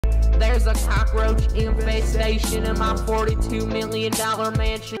There's a cockroach infestation in my $42 million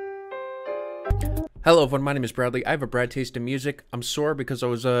mansion. Hello everyone, my name is Bradley. I have a Brad taste in music. I'm sore because I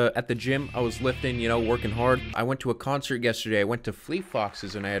was at the gym. I was lifting, you know, working hard. I went to a concert yesterday. I went to Fleet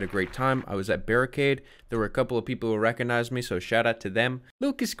Foxes and I had a great time. I was at Barricade. There were a couple of people who recognized me, so shout out to them.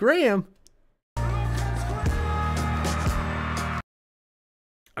 Lucas Graham!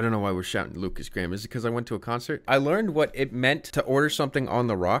 I don't know why we're shouting Lucas Graham. Is it because I went to a concert? I learned what it meant to order something on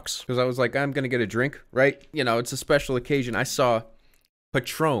the rocks because I was like, I'm gonna get a drink, right? You know, it's a special occasion. I saw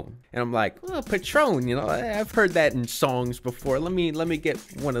Patron and I'm like, oh, Patron, you know, I've heard that in songs before. Let me get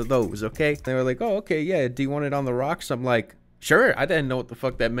one of those, okay? They were like, oh, okay, yeah, do you want it on the rocks? I'm like, sure. I didn't know what the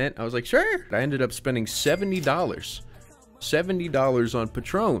fuck that meant. I was like, sure. I ended up spending $70 on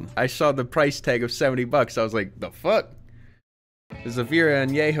Patron. I saw the price tag of 70 bucks. I was like, the fuck? Zavira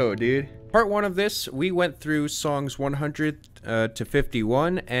and Yeho, dude. Part 1 of this, we went through songs 100 to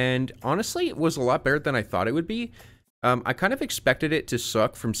 51, and honestly, it was a lot better than I thought it would be. I kind of expected it to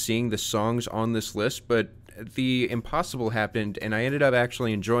suck from seeing the songs on this list, but the impossible happened, and I ended up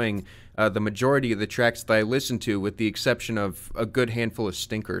actually enjoying the majority of the tracks that I listened to, with the exception of a good handful of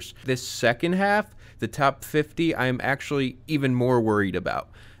stinkers. This second half, the top 50, I am actually even more worried about,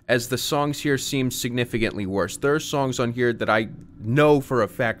 as the songs here seem significantly worse. There are songs on here that I know for a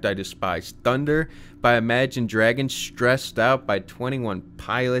fact I despise. Thunder by Imagine Dragons, Stressed Out by 21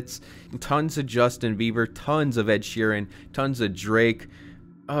 Pilots, tons of Justin Bieber, tons of Ed Sheeran, tons of Drake.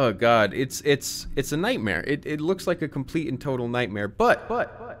 Oh god, it's a nightmare. It looks like a complete and total nightmare, but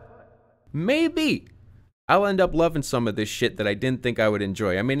maybe I'll end up loving some of this shit that I didn't think I would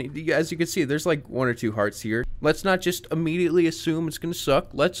enjoy. I mean, as you can see, there's like 1 or 2 hearts here. Let's not just immediately assume it's gonna suck.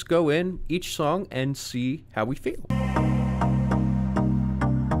 Let's go in each song and see how we feel.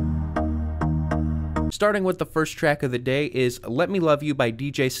 Starting with the first track of the day is Let Me Love You by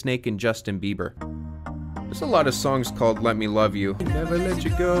DJ Snake and Justin Bieber. There's a lot of songs called Let Me Love You. Never let you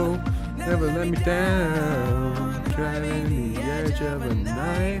go, never let me down, driving the edge of a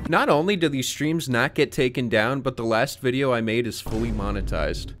knife. Not only do these streams not get taken down, but the last video I made is fully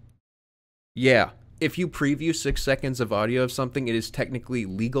monetized. Yeah, if you preview 6 seconds of audio of something, it is technically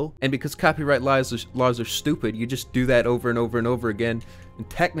legal. And because copyright laws are stupid, you just do that over and over and over again. And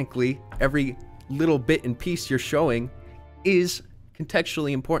technically, every little bit and piece you're showing is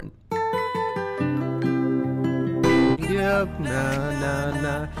contextually important. Up, nah, nah,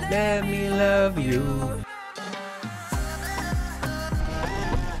 nah, let me love you.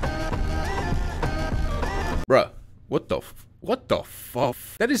 Bruh, what the fuck?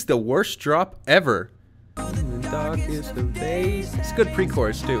 That is the worst drop ever. In the darkest of days. It's a good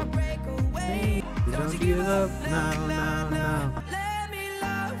pre-chorus too. Don't give up now, now, now.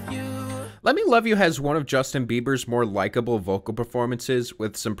 Let Me Love You has one of Justin Bieber's more likable vocal performances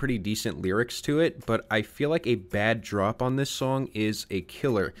with some pretty decent lyrics to it, but I feel like a bad drop on this song is a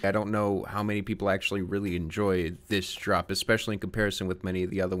killer. I don't know how many people actually really enjoy this drop, especially in comparison with many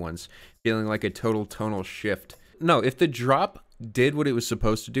of the other ones, feeling like a total tonal shift. No, if the drop did what it was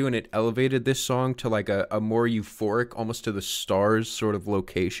supposed to do and it elevated this song to like a more euphoric, almost to the stars sort of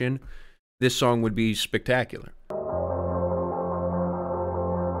location, this song would be spectacular.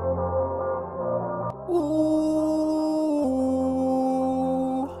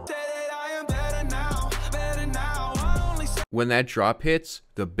 When that drop hits,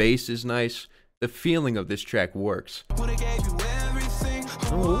 the bass is nice. The feeling of this track works.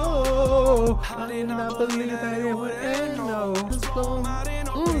 Oh, I did not believe that it would end. No.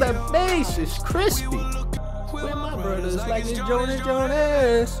 The bass is crispy. With my brothers like the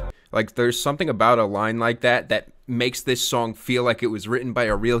Jonas. Like, there's something about a line like that that makes this song feel like it was written by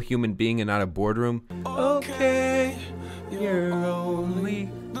a real human being and not a boardroom. Okay, you're only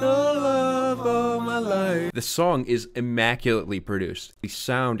the love of my life. The song is immaculately produced. The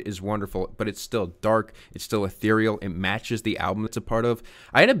sound is wonderful, but it's still dark. It's still ethereal. It matches the album it's a part of.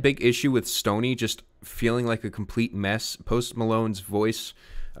 I had a big issue with Stoney just feeling like a complete mess. Post Malone's voice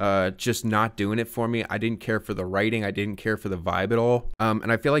just not doing it for me. I didn't care for the writing. I didn't care for the vibe at all.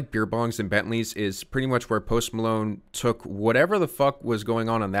 And I feel like Beer Bongs and Bentleys is pretty much where Post Malone took whatever the fuck was going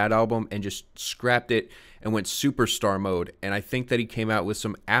on that album and just scrapped it and went superstar mode. And I think that he came out with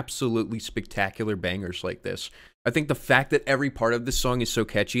some absolutely spectacular bangers like this. I think the fact that every part of this song is so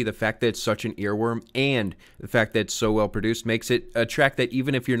catchy, the fact that it's such an earworm, and the fact that it's so well produced makes it a track that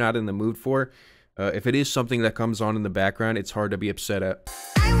even if you're not in the mood for, if it is something that comes on in the background, it's hard to be upset at.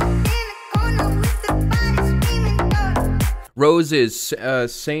 Roses,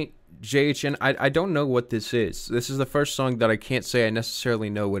 Saint JHN. I don't know what this is. This is the first song that I can't say I necessarily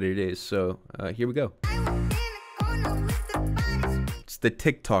know what it is. So here we go. It's the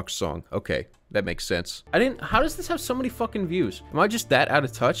TikTok song. Okay, that makes sense. How does this have so many fucking views? Am I just that out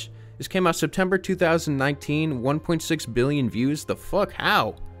of touch? This came out September 2019, 1.6 billion views. The fuck,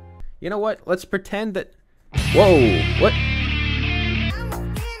 how? You know what? Let's pretend that... Whoa, what?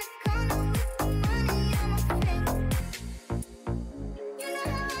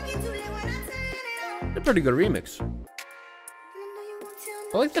 A pretty good remix.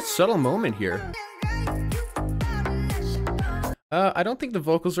 I like that subtle moment here. I don't think the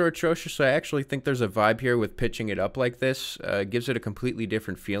vocals are atrocious. I actually think there's a vibe here with pitching it up like this. Gives it a completely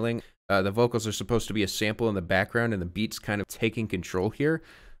different feeling. The vocals are supposed to be a sample in the background, and the beat's kind of taking control here.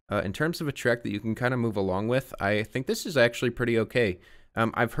 In terms of a track that you can kind of move along with, I think this is actually pretty okay.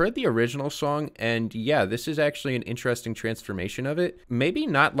 I've heard the original song, and yeah, this is actually an interesting transformation of it. Maybe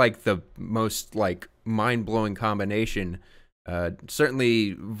not like the most like mind-blowing combination.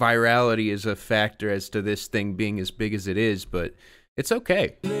 Certainly virality is a factor as to this thing being as big as it is, but it's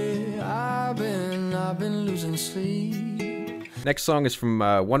okay. I've been losing sleep. Next song is from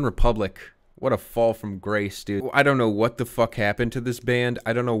One Republic. What a fall from grace, dude. I don't know what the fuck happened to this band.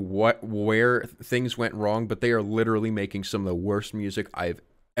 I don't know where things went wrong, but they are literally making some of the worst music I've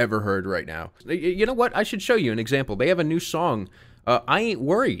ever heard right now. You know what? I should show you an example. They have a new song. I Ain't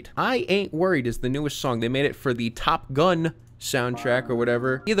Worried. I Ain't Worried is the newest song. They made it for the Top Gun soundtrack or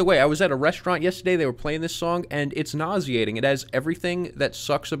whatever. Either way, I was at a restaurant yesterday. They were playing this song, and it's nauseating. It has everything that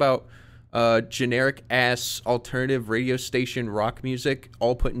sucks about generic ass alternative radio station rock music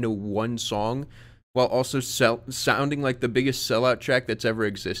all put into one song, while also sounding like the biggest sellout track that's ever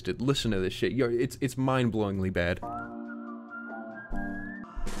existed. Listen to this shit. It's mind-blowingly bad.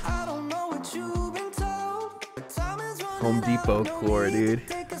 I don't know what you've been told. Home Depot core, dude.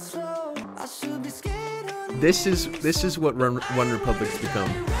 This is what One Republic's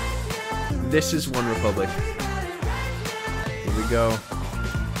become. This is One Republic. Here we go.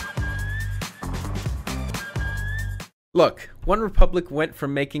 Look, One Republic went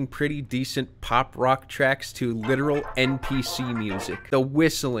from making pretty decent pop rock tracks to literal NPC music. The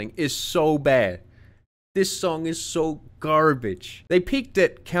whistling is so bad. This song is so garbage. They peaked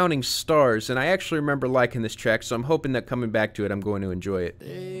at Counting Stars, and I actually remember liking this track, so I'm hoping that coming back to it, I'm going to enjoy it.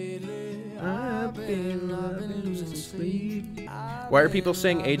 I've been losing sleep. Why are people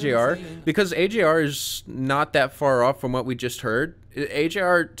saying AJR? Because AJR is not that far off from what we just heard.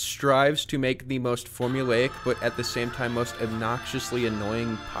 AJR strives to make the most formulaic, but at the same time most obnoxiously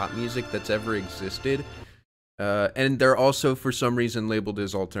annoying pop music that's ever existed. And they're also, for some reason, labeled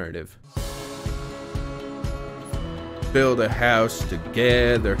as alternative. Build a house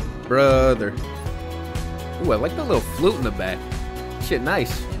together, brother. Ooh, I like the little flute in the back. Shit,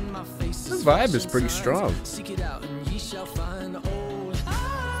 nice. The vibe is pretty strong.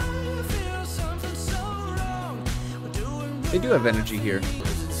 They do have energy here.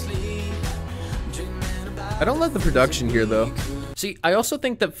 I don't love the production here, though. See, I also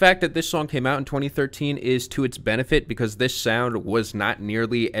think the fact that this song came out in 2013 is to its benefit, because this sound was not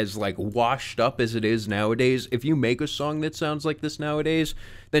nearly as, like, washed up as it is nowadays. If you make a song that sounds like this nowadays,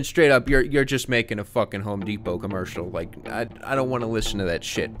 then straight up, you're just making a fucking Home Depot commercial. Like, I don't want to listen to that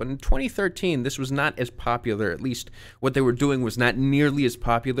shit. But in 2013, this was not as popular. At least what they were doing was not nearly as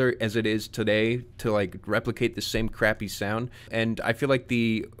popular as it is today to, like, replicate the same crappy sound. And I feel like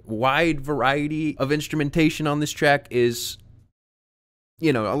the wide variety of instrumentation on this track is,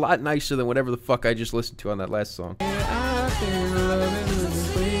 you know, a lot nicer than whatever the fuck I just listened to on that last song.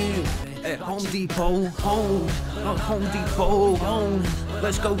 At Home Depot, home, Home Depot, home.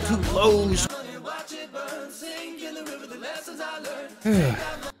 Let's go to Lowe's.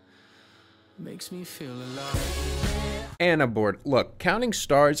 Makes me feel alive. And I'm bored. Look, Counting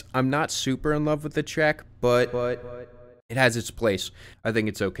Stars, I'm not super in love with the track, but it has its place. I think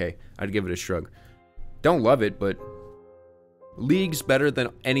it's okay. I'd give it a shrug. Don't love it, but leagues better than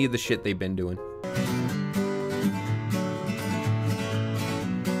any of the shit they've been doing.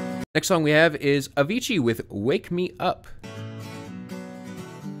 Next song we have is Avicii with Wake Me Up.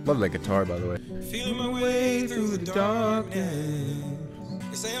 Love that guitar, by the way. Feeling my way through the darkness.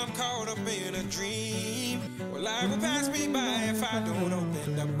 They say I'm caught up in a dream. Well, life will pass me by if I don't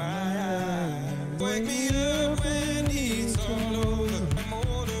open up my eyes. Wake me up when it's all over.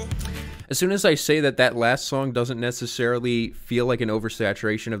 As soon as I say that last song doesn't necessarily feel like an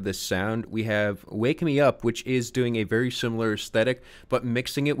oversaturation of this sound, we have Wake Me Up, which is doing a very similar aesthetic, but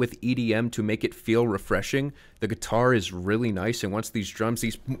mixing it with EDM to make it feel refreshing. The guitar is really nice, and once these drums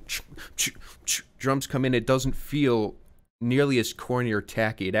come in, it doesn't feel nearly as corny or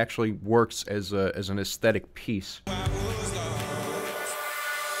tacky. It actually works as an aesthetic piece.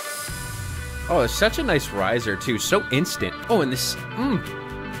 Oh, it's such a nice riser too, so instant. Oh, and this,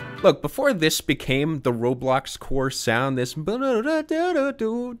 Look, before this became the Roblox core sound, this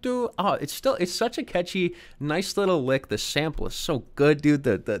it's such a catchy, nice little lick. The sample is so good, dude.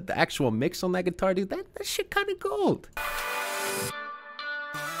 The actual mix on that guitar, dude, that shit kind of gold.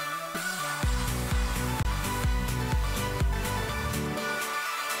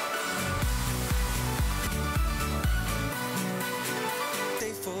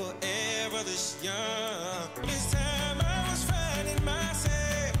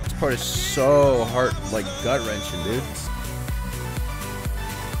 Part is so heart, like, gut-wrenching, dude.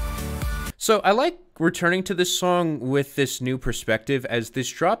 So I like returning to this song with this new perspective, as this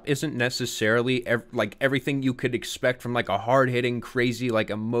drop isn't necessarily like everything you could expect from like a hard-hitting, crazy, like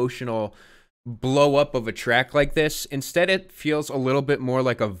emotional blow up of a track like this. Instead, it feels a little bit more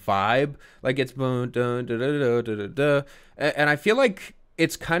like a vibe, like it's and I feel like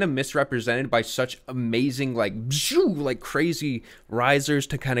it's kind of misrepresented by such amazing, like crazy risers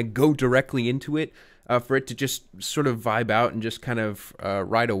to kind of go directly into it, for it to just sort of vibe out and just kind of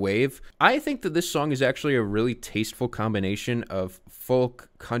ride a wave. I think that this song is actually a really tasteful combination of folk,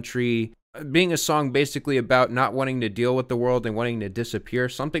 country, being a song basically about not wanting to deal with the world and wanting to disappear,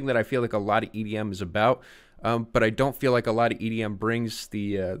 something that I feel like a lot of EDM is about, but I don't feel like a lot of EDM brings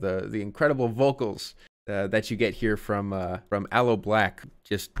the incredible vocals that you get here from Aloe Blacc.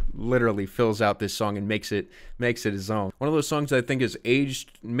 Just literally fills out this song and makes it his own. One of those songs I think is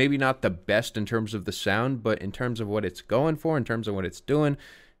aged maybe not the best in terms of the sound, but in terms of what it's going for, in terms of what it's doing,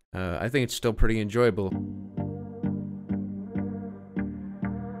 I think it's still pretty enjoyable.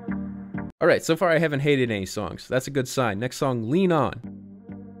 All right, so far I haven't hated any songs. That's a good sign. Next song, Lean On.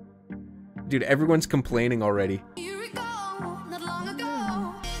 Dude, everyone's complaining already.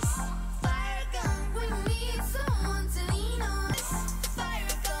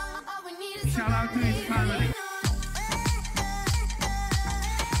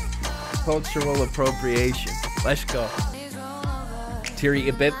 Cultural appropriation. Let's go. Teary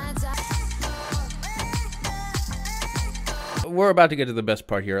a bit. We're about to get to the best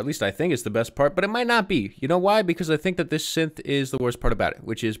part here. At least I think it's the best part, but it might not be. You know why? Because I think that this synth is the worst part about it,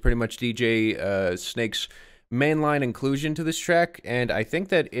 which is pretty much DJ Snake's mainline inclusion to this track, and I think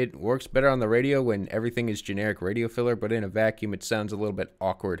that it works better on the radio when everything is generic radio filler, but in a vacuum it sounds a little bit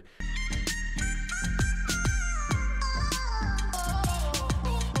awkward.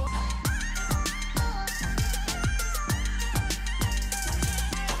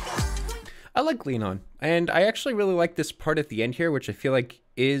 I like Lean On, and I actually really like this part at the end here, which I feel like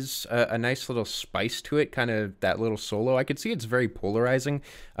is a nice little spice to it, kind of that little solo. I could see it's very polarizing,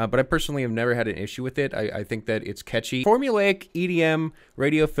 but I personally have never had an issue with it. I think that it's catchy. Formulaic EDM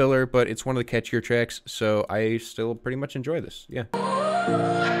radio filler, but it's one of the catchier tracks, so I still pretty much enjoy this. Yeah.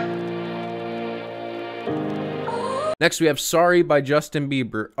 Next, we have Sorry by Justin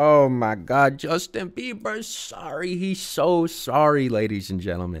Bieber. Oh my God, Justin Bieber, sorry. He's so sorry, ladies and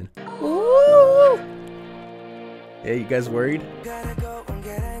gentlemen. Ooh. Yeah, you guys worried?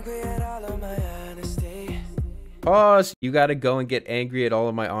 Pause. You gotta go and get angry at all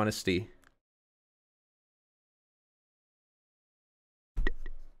of my honesty.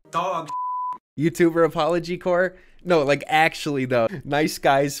 Dog. YouTuber apology core? No, like actually though. Nice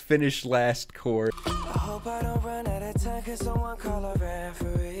guys finish last core. I hope I don't run out of time, 'cause someone call a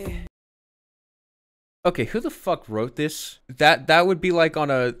referee. Okay, who the fuck wrote this? That would be like on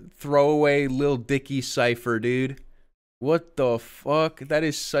a throwaway Lil Dicky cipher, dude. What the fuck? That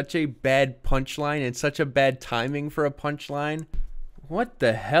is such a bad punchline and such a bad timing for a punchline. What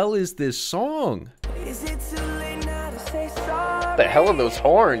the hell is this song? Is it too late now to say sorry? What the hell are those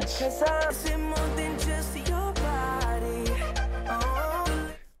horns?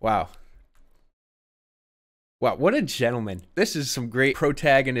 Wow. Wow, what a gentleman. This is some great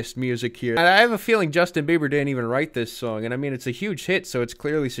protagonist music here. And I have a feeling Justin Bieber didn't even write this song. And I mean, it's a huge hit, so it's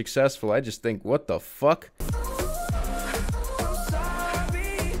clearly successful. I just think, what the fuck?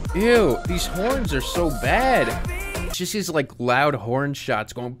 Ew, these horns are so bad. It's just these like loud horn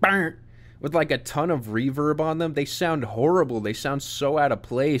shots going BARR! With like a ton of reverb on them. They sound horrible. They sound so out of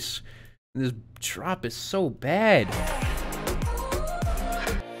place. And this drop is so bad.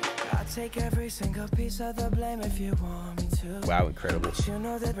 Take every single piece of the blame if you want me to. Wow, incredible. But you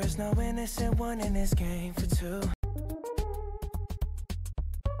know that there's no innocent one in this game for two.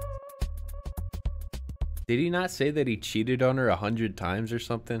 Did he not say that he cheated on her 100 times or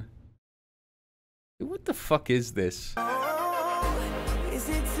something? Dude, what the fuck is this? Oh, is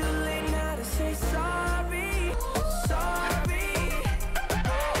it too late now to say sorry? Sorry.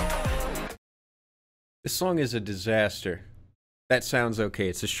 This song is a disaster. That sounds okay.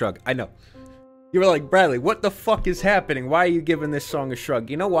 It's a shrug. I know. You were like, Bradley, what the fuck is happening? Why are you giving this song a shrug?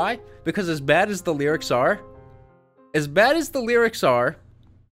 You know why? Because as bad as the lyrics are,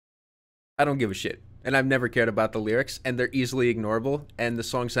 I don't give a shit. And I've never cared about the lyrics, and they're easily ignorable, and the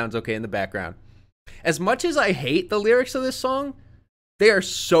song sounds okay in the background. As much as I hate the lyrics of this song, they are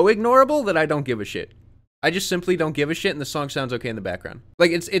so ignorable that I don't give a shit. I just simply don't give a shit, and the song sounds okay in the background.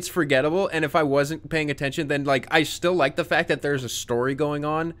 Like, it's forgettable, and if I wasn't paying attention, then, like, I still like the fact that there's a story going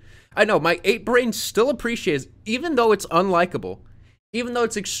on. I know, my 8 brain still appreciates, even though it's unlikable, even though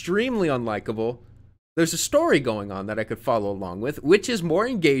it's extremely unlikable, there's a story going on that I could follow along with, which is more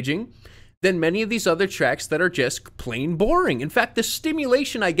engaging than many of these other tracks that are just plain boring. In fact, the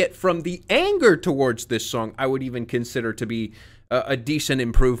stimulation I get from the anger towards this song, I would even consider to be a decent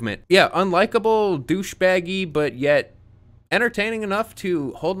improvement. Yeah, unlikable, douchebaggy, but yet entertaining enough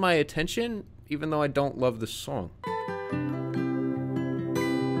to hold my attention, even though I don't love the song.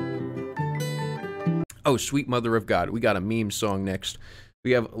 Oh, sweet mother of God, we got a meme song next.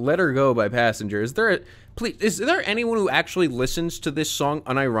 We have Let Her Go by Passenger. Is there anyone who actually listens to this song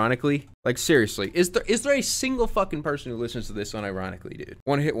unironically? Like, seriously, is there a single fucking person who listens to this unironically, dude?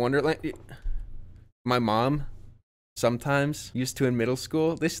 One Hit Wonder? My mom sometimes used to in middle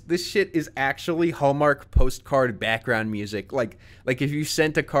school. This shit is actually Hallmark postcard background music. Like if you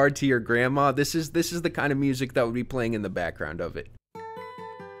sent a card to your grandma, this is the kind of music that would be playing in the background of it.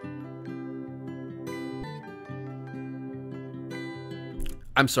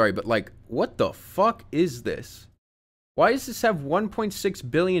 I'm sorry, but like, what the fuck is this? Why does this have 1.6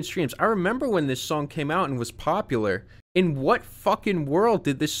 billion streams? I remember when this song came out and was popular. In what fucking world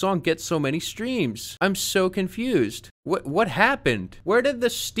did this song get so many streams? I'm so confused. What happened? Where did the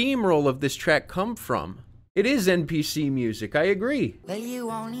steamroll of this track come from? It is NPC music, I agree. Well,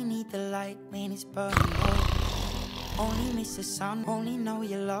 you only need the light when it's burning low. Only miss the sun, only know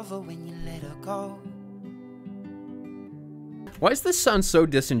you love her when you let her go. Why does this sound so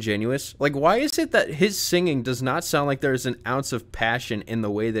disingenuous? Like, why is it that his singing does not sound like there's an ounce of passion in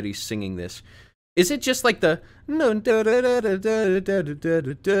the way that he's singing this? Is it just like the...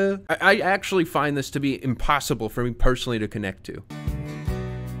 I actually find this to be impossible for me personally to connect to.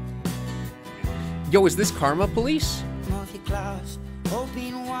 Yo, is this Karma Police?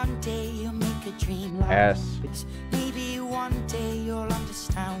 Yes. Maybe one day you'll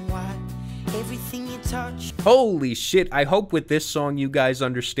understand why. Everything you touch. Holy shit, I hope with this song you guys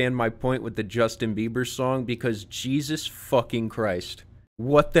understand my point with the Justin Bieber song, because Jesus fucking Christ.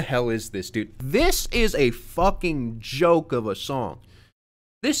 What the hell is this, dude? This is a fucking joke of a song.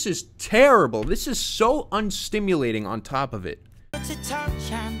 This is terrible. This is so unstimulating on top of it.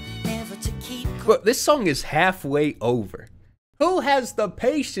 But this song is halfway over. Who has the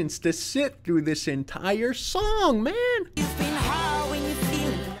patience to sit through this entire song, man?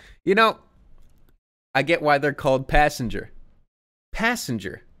 You know, I get why they're called Passenger.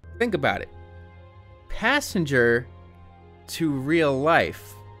 Passenger. Think about it. Passenger to real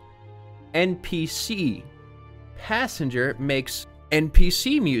life. NPC. Passenger makes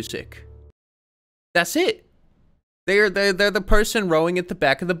NPC music. That's it. They're the person rowing at the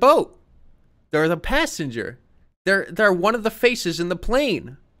back of the boat. They're the passenger. They're one of the faces in the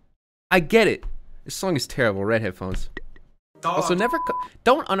plane. I get it. This song is terrible. Red headphones. Also,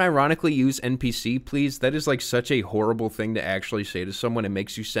 don't unironically use NPC, please. That is like such a horrible thing to actually say to someone. It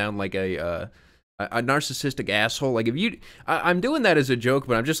makes you sound like a narcissistic asshole. Like, if you, I'm doing that as a joke,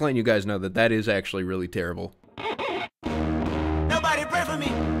 but I'm just letting you guys know that that is actually really terrible. Nobody pray for me.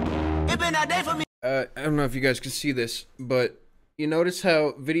 It been a day for me. I don't know if you guys can see this, but you notice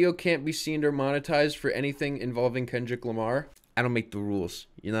how video can't be seen or monetized for anything involving Kendrick Lamar? I don't make the rules,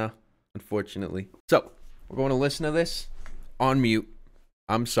 you know, unfortunately. So, we're going to listen to this on mute.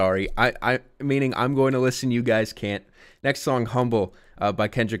 I'm sorry. Meaning I'm going to listen, you guys can't. Next song, Humble, by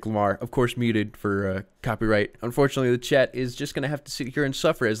Kendrick Lamar. Of course, muted for copyright. Unfortunately, the chat is just going to have to sit here and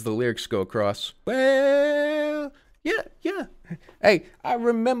suffer as the lyrics go across. Well, yeah. Hey, I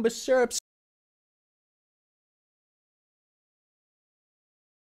remember syrups.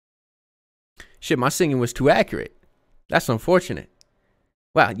 Shit, my singing was too accurate. That's unfortunate.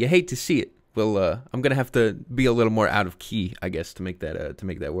 Wow, you hate to see it. Well, I'm gonna have to be a little more out of key, I guess, to make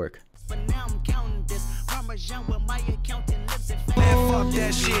that work.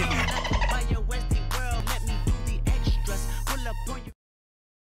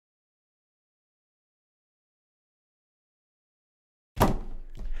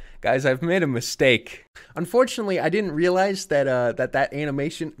 Guys, I've made a mistake. Unfortunately, I didn't realize that that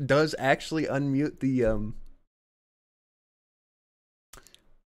animation does actually unmute the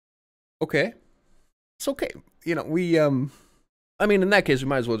Okay. It's okay. You know, I mean, in that case, we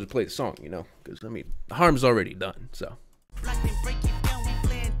might as well just play the song, you know? Because, I mean, the harm's already done, so.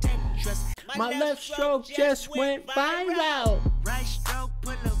 My left stroke just went viral. Right stroke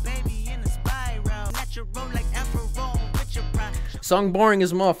put a baby in a spiral. Natural like Afro with your pride. Song boring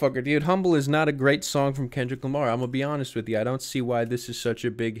as a motherfucker, dude. Humble is not a great song from Kendrick Lamar. I'm gonna be honest with you. I don't see why this is such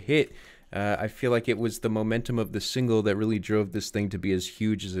a big hit. I feel like it was the momentum of the single that really drove this thing to be as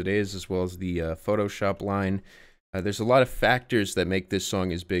huge as it is, as well as the Photoshop line. There's a lot of factors that make this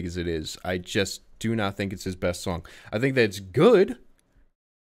song as big as it is. I just do not think it's his best song. I think that it's good.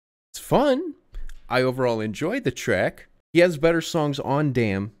 It's fun. I overall enjoyed the track. He has better songs on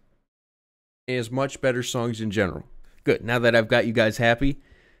Damn. He has much better songs in general. Good. Now that I've got you guys happy,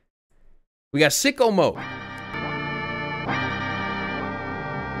 we got Sicko Mode.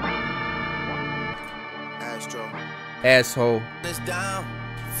 Asshole.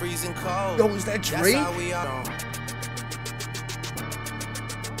 Freezing cold. Yo, is that Drake?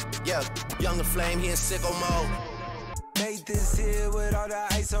 Yeah, younger flame here in Sicko Mode. Made this here with all the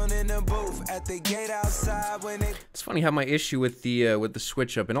ice on in the booth at the gate outside when they. It's funny how my issue with the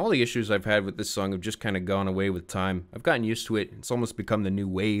switch up and all the issues I've had with this song have just kind of gone away with time. I've gotten used to it. It's almost become the new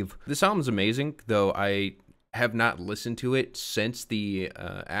wave. This album's amazing, though I have not listened to it since the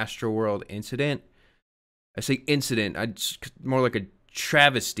Astroworld incident. I say incident. It's more like a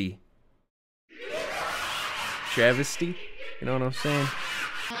travesty. Travesty? You know what I'm saying?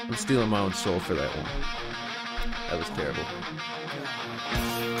 I'm stealing my own soul for that one. That was terrible.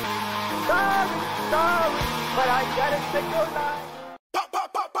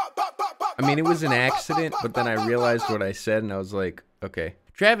 I mean, it was an accident, but then I realized what I said, and I was like, okay.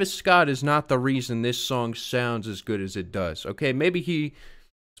 Travis Scott is not the reason this song sounds as good as it does. Okay, maybe he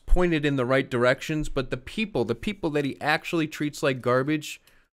pointed in the right directions, but the people that he actually treats like garbage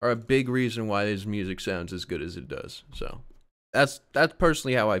are a big reason why his music sounds as good as it does. So that's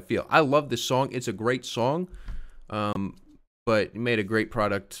personally how I feel. I love this song. It's a great song. But made a great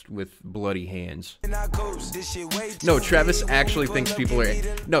product with bloody hands. No, Travis actually thinks people are.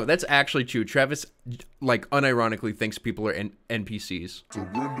 No, that's actually true. Travis, like, unironically thinks people are NPCs.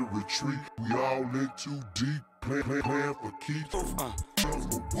 Surrender, retreat. We all in too deep. Plan for keeps.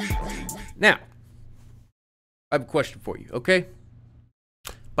 Now, I have a question for you, okay?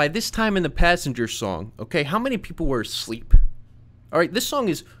 By this time in the Passenger song, okay, how many people were asleep? All right, this song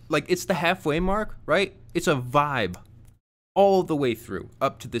is, like, it's the halfway mark, right? It's a vibe all the way through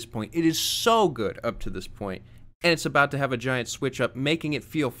up to this point. It is so good up to this point, and it's about to have a giant switch up, making it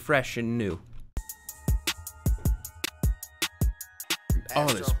feel fresh and new. Oh,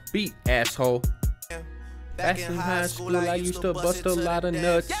 this beat, asshole. Back in high school, I used to bust a lot of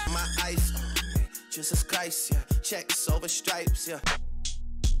nuts. Jesus Christ, yeah. Checks over stripes, yeah.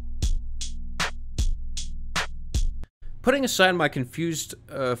 Putting aside my confused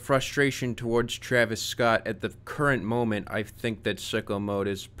frustration towards Travis Scott at the current moment, I think that Sicko Mode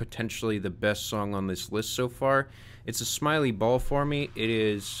is potentially the best song on this list so far. It's a smiley ball for me. It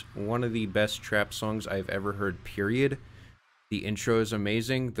is one of the best trap songs I've ever heard, period. The intro is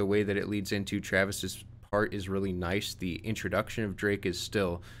amazing. The way that it leads into Travis's part is really nice. The introduction of Drake is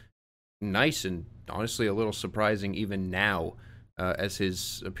still nice and honestly a little surprising even now. As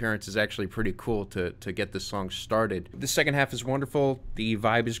his appearance is actually pretty cool to get the song started. The second half is wonderful. The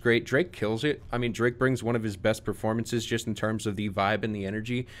vibe is great. Drake kills it. I mean, Drake brings one of his best performances just in terms of the vibe and the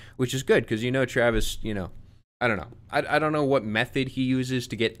energy, which is good because, you know, Travis, you know, I don't know. I don't know what method he uses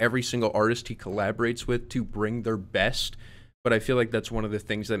to get every single artist he collaborates with to bring their best, but I feel like that's one of the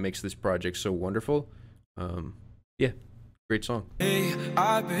things that makes this project so wonderful. Yeah, great song. Hey,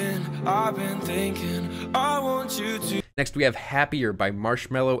 I've been thinking I want you to. Next, we have Happier by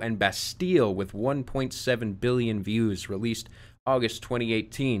Marshmello and Bastille with 1.7 billion views, released August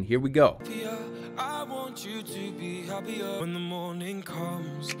 2018. Here we go. I want you to be happier when the morning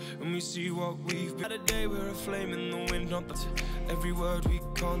comes and we see what we've been. Today we're a flame in the wind, not every word we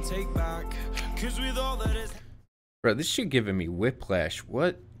can't take back. Cause with all that is. Bro, this shit giving me whiplash.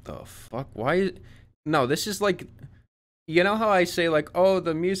 What the fuck? Why is. No, this is like. You know how I say, like, oh,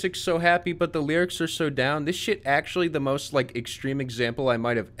 the music's so happy, but the lyrics are so down? This shit actually the most, like, extreme example I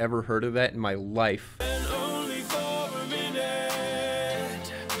might have ever heard of that in my life. And only for a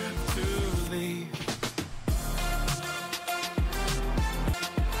minute to leave.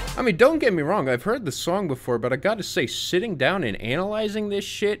 I mean, don't get me wrong, I've heard the song before, but I gotta say, sitting down and analyzing this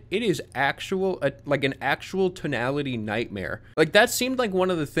shit, it is actual, like an actual tonality nightmare. Like, that seemed like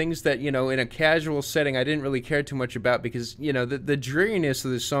one of the things that, you know, in a casual setting, I didn't really care too much about because, you know, the dreariness of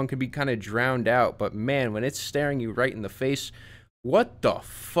this song could be kind of drowned out, but man, when it's staring you right in the face, what the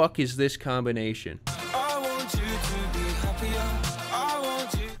fuck is this combination? I want you to be happier.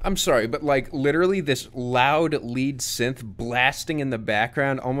 I'm sorry, but like literally this loud lead synth blasting in the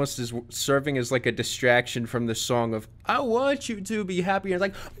background almost is serving as like a distraction from the song of I want you to be happy. And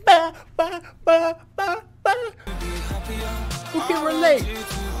it's like ba ba ba ba ba. Who can relate?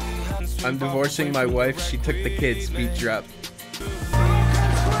 I'm divorcing my wife. She took the kids. Beat drop.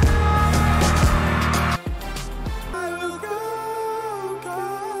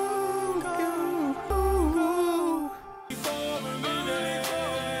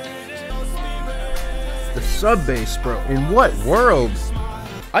 The sub bass, bro. In what world?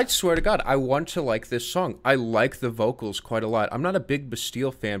 I swear to God, I want to like this song. I like the vocals quite a lot. I'm not a big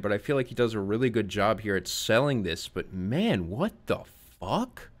Bastille fan, but I feel like he does a really good job here at selling this. But man, what the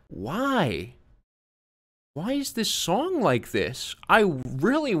fuck? Why? Why is this song like this? I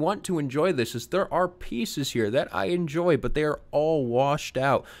really want to enjoy this, as there are pieces here that I enjoy, but they are all washed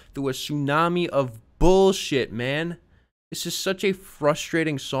out through a tsunami of bullshit, man. This is such a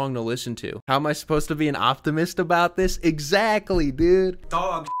frustrating song to listen to. How am I supposed to be an optimist about this? Exactly, dude.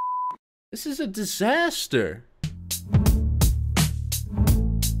 Dog. This is a disaster.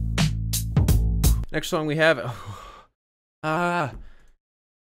 Next song we have...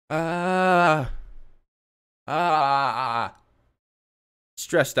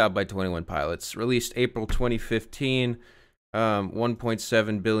 Stressed Out by 21 Pilots. Released April 2015.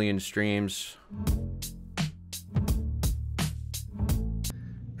 1.7 billion streams.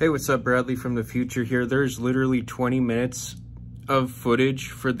 Hey, what's up? Bradley from the future here. There's literally 20 minutes of footage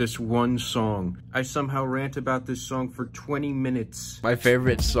for this one song. I somehow rant about this song for 20 minutes. My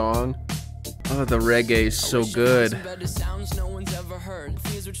favorite song? Oh, the reggae is so good. 10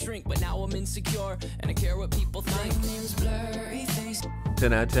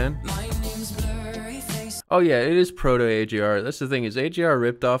 out of 10? Oh yeah, it is proto AJR. That's the thing, is AJR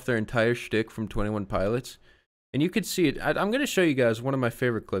ripped off their entire shtick from 21 Pilots. And you could see it. I'm going to show you guys one of my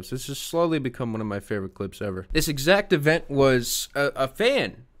favorite clips. This has slowly become one of my favorite clips ever. This exact event was a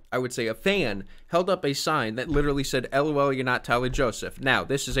fan, I would say a fan, held up a sign that literally said, LOL, you're not Tyler Joseph. Now,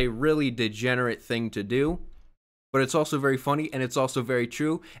 this is a really degenerate thing to do, but it's also very funny, and it's also very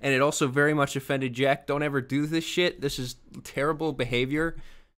true, and it also very much offended Jack. Don't ever do this shit. This is terrible behavior.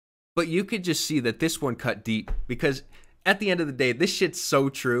 But you could just see that this one cut deep, because at the end of the day, this shit's so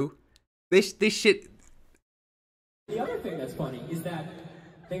true. This shit... The other thing that's funny is that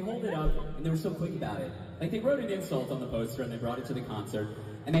they hold it up and they were so quick about it. Like, they wrote an insult on the poster and they brought it to the concert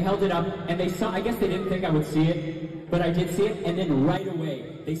and they held it up and they saw, I guess they didn't think I would see it, but I did see it, and then right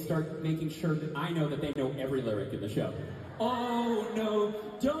away they start making sure that I know that they know every lyric in the show. Oh no,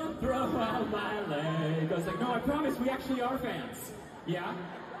 don't throw out my leg. I was like, no, I promise, we actually are fans. Yeah?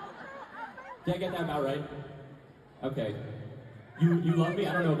 Did I get that about right? Okay. You love me?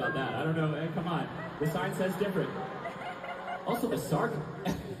 I don't know about that. I don't know. Hey, come on. The sign says different. Also, the sarcasm.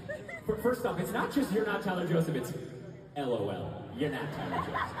 First off, it's not just you're not Tyler Joseph, it's LOL. You're not Tyler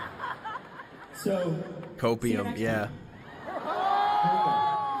Joseph. So... Copium, yeah.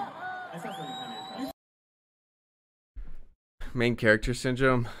 Main character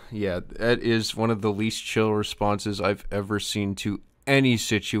syndrome? Yeah, that is one of the least chill responses I've ever seen to any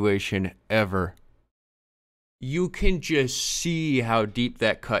situation ever. You can just see how deep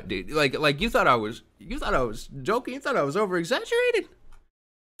that cut, dude. Like you thought I was joking. You thought I was over exaggerated.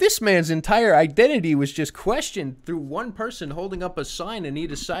 This man's entire identity was just questioned through one person holding up a sign, and he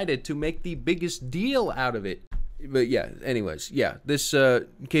decided to make the biggest deal out of it. But yeah, anyways, yeah. This, in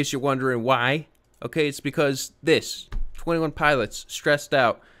case you're wondering why, okay, it's because this 21 Pilots, Stressed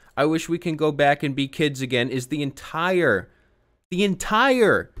Out, I Wish We Can Go Back and Be Kids Again is the entire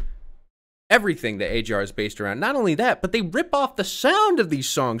everything that AJR is based around. Not only that, but they rip off the sound of these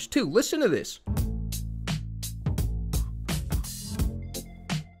songs too. Listen to this.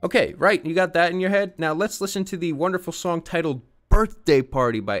 Okay, right, you got that in your head? Now let's listen to the wonderful song titled Birthday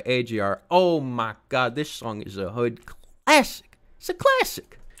Party by AJR. Oh my God, this song is a hood classic. It's a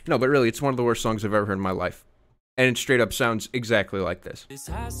classic. No, but really, it's one of the worst songs I've ever heard in my life. And it straight up sounds exactly like this. You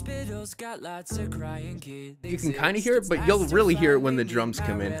can kind of hear it, but you'll really hear it when the drums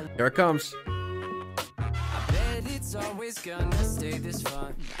come in. Here it comes.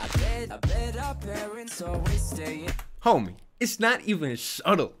 Homie, it's not even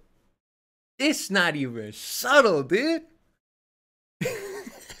subtle. It's not even subtle, dude.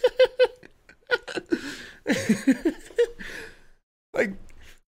 Like,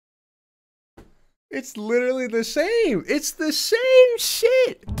 it's literally the same. It's the same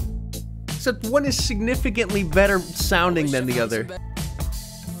shit. Except one is significantly better sounding than the other.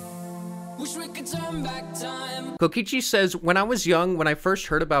 Wish we could turn back time. Kokichi says, when I was young, when I first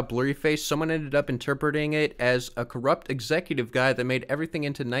heard about Blurryface, someone ended up interpreting it as a corrupt executive guy that made everything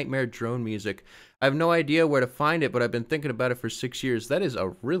into nightmare drone music. I have no idea where to find it, but I've been thinking about it for 6 years. That is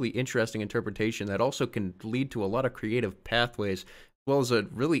a really interesting interpretation that also can lead to a lot of creative pathways, as well as a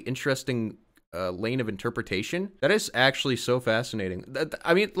really interesting lane of interpretation. That is actually so fascinating.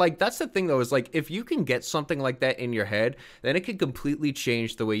 I mean, like, that's the thing though, is like, if you can get something like that in your head, then it can completely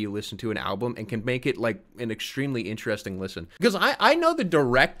change the way you listen to an album and can make it like an extremely interesting listen. Because I know the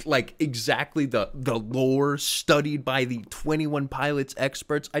direct, like, exactly the lore studied by the 21 Pilots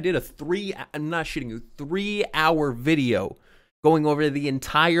experts. I did I'm not shitting you, 3-hour video going over the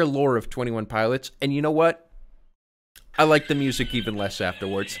entire lore of 21 Pilots, and you know what? I liked the music even less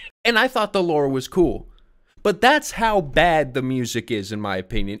afterwards. And I thought the lore was cool. But that's how bad the music is, in my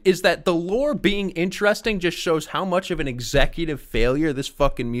opinion. Is that the lore being interesting just shows how much of an executive failure this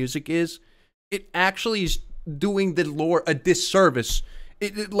fucking music is. It actually is doing the lore a disservice.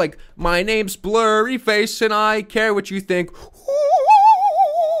 Like, my name's Blurryface and I care what you think.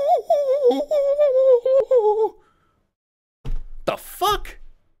 The fuck?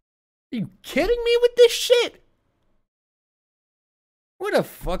 Are you kidding me with this shit? What a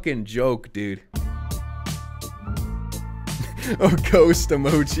fucking joke, dude. Oh, ghost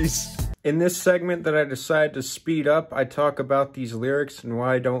emojis. In this segment that I decided to speed up, I talk about these lyrics and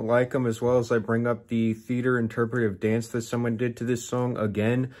why I don't like them, as well as I bring up the theater interpretive dance that someone did to this song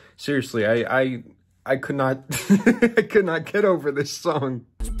again. Seriously, I could not I could not get over this song.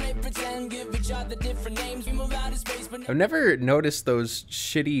 I've never noticed those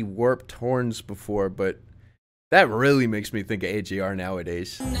shitty warped horns before, but that really makes me think of AJR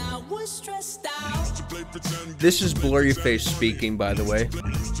nowadays. This is Blurryface speaking, by the way.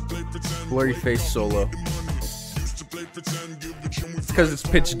 Blurryface solo. It's because it's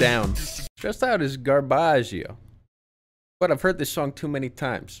pitched down. Stressed out is Garbaggio. But I've heard this song too many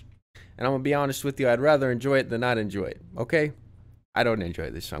times. And I'm gonna be honest with you, I'd rather enjoy it than not enjoy it, okay? I don't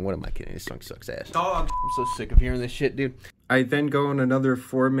enjoy this song. What am I kidding? This song sucks ass. Dog. I'm so sick of hearing this shit, dude. I then go on another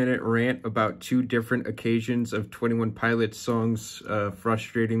 4-minute rant about 2 different occasions of 21 Pilots songs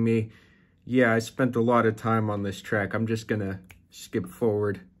frustrating me. Yeah, I spent a lot of time on this track. I'm just gonna skip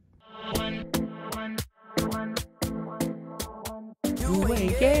forward. You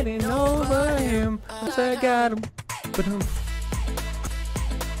ain't getting over him, 'cause I got him.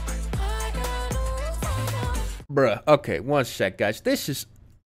 Bruh, okay, one sec, guys. This is...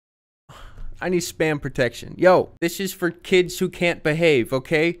 I need spam protection. Yo, this is for kids who can't behave,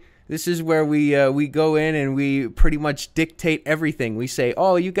 okay? This is where we go in and we pretty much dictate everything. We say,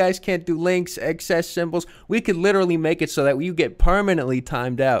 oh, you guys can't do links, excess symbols. We could literally make it so that you get permanently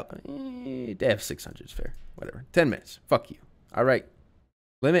timed out. F600 is fair. Whatever. 10 minutes. Fuck you. All right.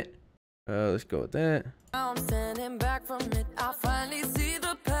 Limit. Let's go with that. I'm standing back from it. I finally see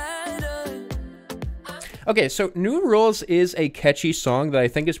the pattern. Okay, so New Rules is a catchy song that I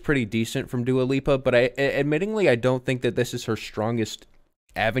think is pretty decent from Dua Lipa, but admittingly, I don't think that this is her strongest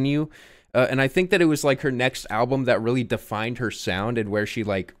avenue. And I think that it was like her next album that really defined her sound and where she,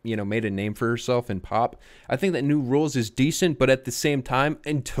 like, you know, made a name for herself in pop. I think that New Rules is decent, but at the same time,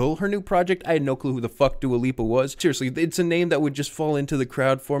 until her new project, I had no clue who the fuck Dua Lipa was. Seriously, it's a name that would just fall into the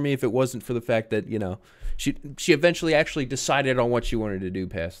crowd for me if it wasn't for the fact that, you know, she eventually actually decided on what she wanted to do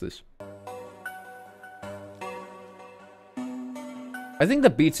past this. I think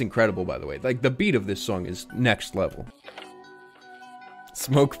the beat's incredible, by the way. Like, the beat of this song is next level.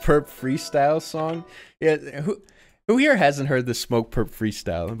 Smoke Perp freestyle song? Yeah, who here hasn't heard the Smoke Perp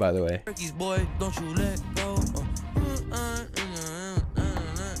freestyle, by the way? Boy, don't you let go.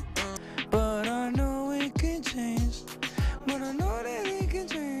 But I know it can change. But I know that it can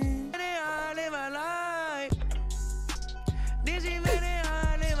change. I live my life. This is very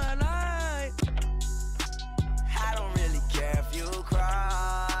I live my life. I don't really care if you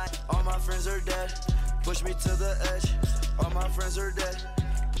cry. All my friends are dead. Push me to the edge. All my friends are dead.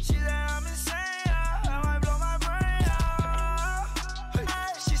 She said I'm insane. I might blow my brain out. Hey.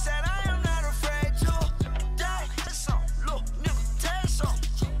 She said I am not afraid to die.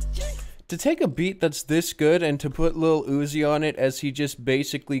 To take a beat that's this good and to put Lil Uzi on it as he just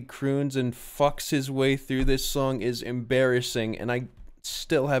basically croons and fucks his way through this song is embarrassing, and I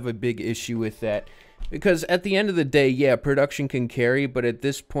still have a big issue with that. Because at the end of the day, yeah, production can carry, but at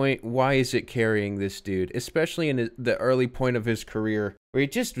this point, why is it carrying this dude? Especially in the early point of his career, where he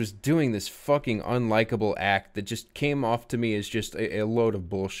just was doing this fucking unlikable act that just came off to me as just a load of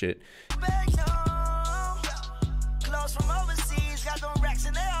bullshit.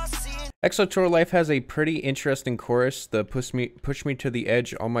 XO Tour Life has a pretty interesting chorus. The push me to the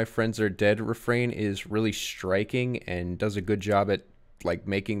edge, all my friends are dead refrain is really striking and does a good job at like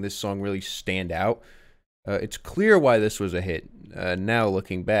making this song really stand out. It's clear why this was a hit, now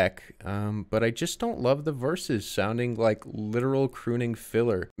looking back, but I just don't love the verses sounding like literal crooning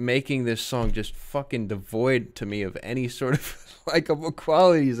filler, making this song just fucking devoid to me of any sort of likable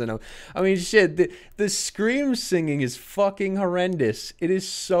qualities in them. I mean, shit, the scream singing is fucking horrendous. It is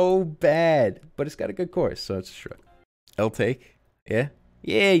so bad, but it's got a good chorus, so it's a shrug. L take? Yeah?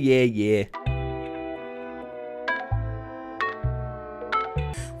 Yeah.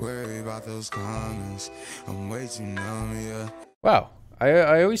 Worry about those comments. I'm way too numb, yeah. Wow.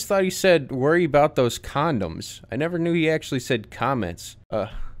 I always thought he said worry about those condoms. I never knew he actually said comments.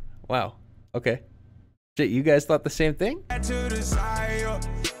 Wow. Okay. Shit, you guys thought the same thing? I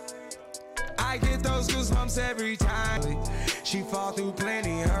get those goosebumps every time. She fall through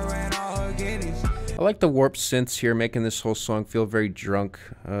plenty, her and all her guineas. I like the warped synths here, making this whole song feel very drunk.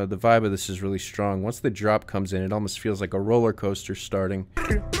 The vibe of this is really strong. Once the drop comes in, it almost feels like a roller coaster starting.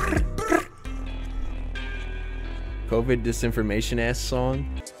 COVID disinformation ass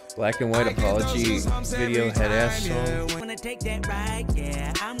song. Black and white apology video head ass song. Wanna take that ride?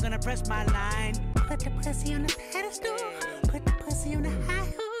 Yeah, I'm gonna press my line. Put the pussy on the pedestal. Put the pussy on the high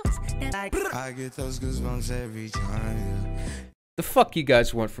horse. I get those goosebumps every time, yeah. The fuck you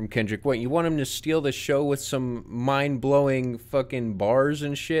guys want from Kendrick? What, you want him to steal the show with some mind-blowing fucking bars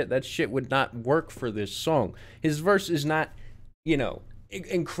and shit? That shit would not work for this song. His verse is not, you know,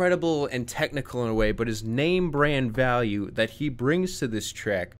 incredible and technical in a way, but his name brand value that he brings to this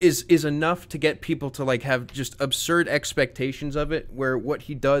track is enough to get people to like have just absurd expectations of it, where what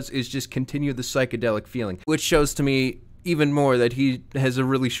he does is just continue the psychedelic feeling, which shows to me even more that he has a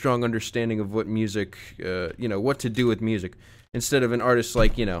really strong understanding of what music, you know, what to do with music, instead of an artist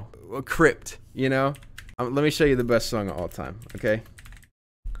like, you know, a Crypt, you know? Let me show you the best song of all time, okay?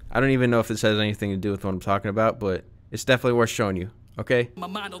 I don't even know if this has anything to do with what I'm talking about, but it's definitely worth showing you, okay? My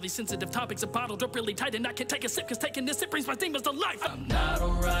mind, all these sensitive topics are bottled up really tight, and I can't take a sip, cause taking this sip brings my demons to life. I'm not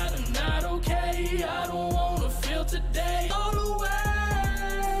alright, I'm not okay, I don't wanna feel today all the way.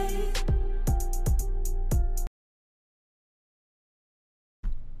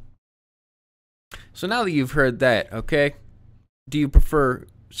 So now that you've heard that, okay? Do you prefer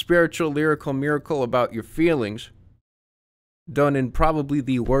spiritual, lyrical miracle about your feelings, done in probably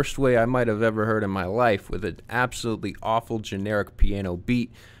the worst way I might have ever heard in my life, with an absolutely awful generic piano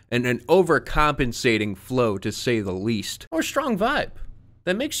beat and an overcompensating flow, to say the least, or strong vibe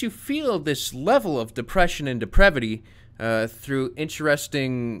that makes you feel this level of depression and depravity through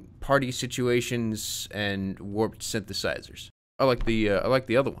interesting party situations and warped synthesizers? I like the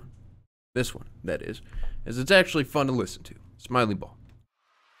other one. This one, that is, as it's actually fun to listen to. Smiley Ball.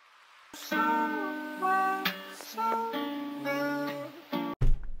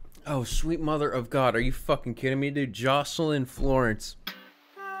 Oh, sweet mother of God, are you fucking kidding me, dude? Jocelyn Florence.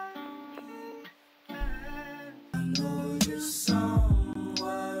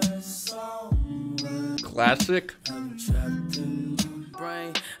 Classic.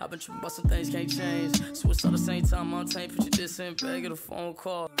 I've been tripping about some things can't change. Switch at the same time on tape, put your diss in bag of a phone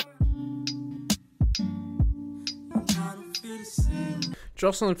call.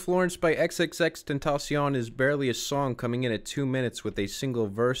 Jocelyn Florence by XXXTENTACION is barely a song, coming in at 2 minutes with a single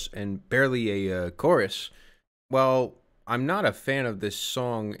verse and barely a chorus. While I'm not a fan of this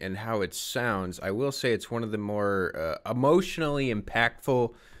song and how it sounds, I will say it's one of the more emotionally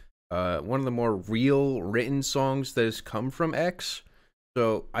impactful, one of the more real written songs that has come from X.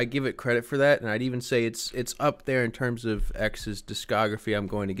 So I give it credit for that, and I'd even say it's up there in terms of X's discography. I'm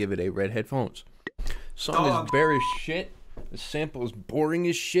going to give it a Red Headphones. Song is bare as shit. The sample is boring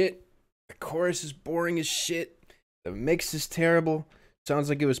as shit. The chorus is boring as shit. The mix is terrible. Sounds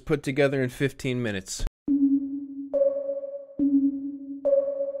like it was put together in 15 minutes.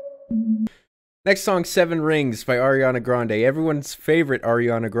 Next song, Seven Rings by Ariana Grande. Everyone's favorite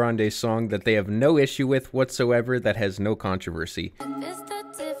Ariana Grande song that they have no issue with whatsoever, that has no controversy.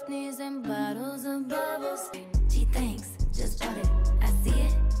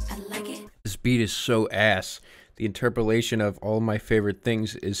 This beat is so ass. The interpolation of all my favorite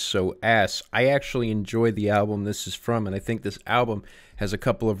things is so ass. I actually enjoy the album this is from, and I think this album has a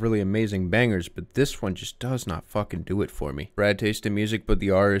couple of really amazing bangers, but this one just does not fucking do it for me. Bad taste in music, but the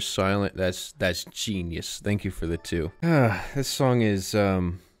R is silent. That's genius. Thank you for the 2. This song is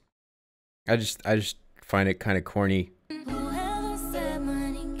I just find it kind of corny.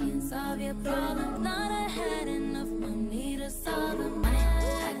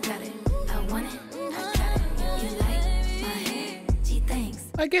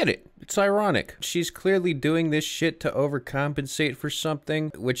 I get it. It's ironic. She's clearly doing this shit to overcompensate for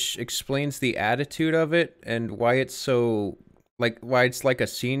something, which explains the attitude of it and why it's so, like, why it's like a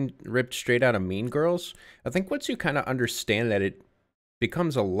scene ripped straight out of Mean Girls. I think once you kind of understand that, it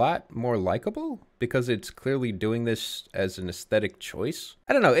becomes a lot more likable because it's clearly doing this as an aesthetic choice.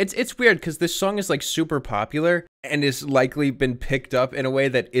 I don't know, it's weird because this song is like super popular and is likely been picked up in a way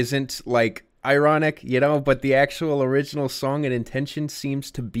that isn't like ironic, you know, but the actual original song and intention seems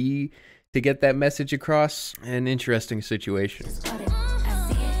to be to get that message across. An interesting situation.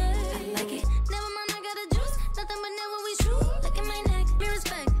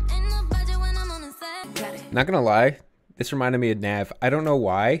 Not gonna lie, this reminded me of Nav. I don't know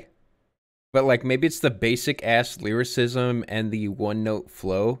why, but like maybe it's the basic ass lyricism and the one note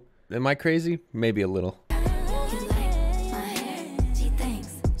flow. Am I crazy? Maybe a little.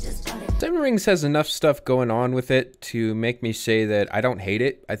 Seven Rings has enough stuff going on with it to make me say that I don't hate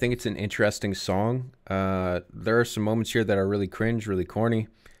it. I think it's an interesting song. There are some moments here that are really cringe, really corny,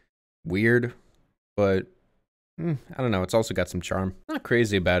 weird, but I don't know. It's also got some charm. Not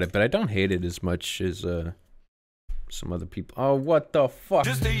crazy about it, but I don't hate it as much as some other people. Oh, what the fuck?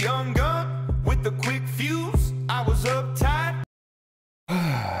 Just a young gun with the quick fuse. I was uptight.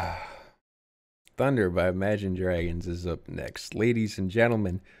 Thunder by Imagine Dragons is up next. Ladies and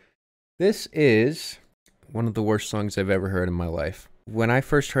gentlemen, this is one of the worst songs I've ever heard in my life. When I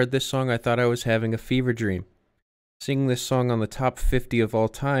first heard this song, I thought I was having a fever dream. Singing this song on the top 50 of all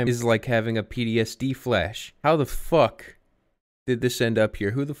time is like having a PTSD flash. How the fuck did this end up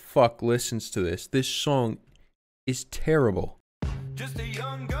here? Who the fuck listens to this? This song is terrible. Just a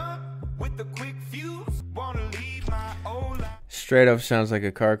young gun with the quick fuse. Wanna leave my old life. Straight up sounds like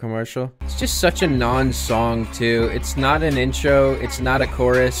a car commercial. It's just such a non-song too. It's not an intro, it's not a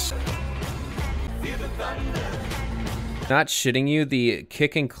chorus. Not shitting you, the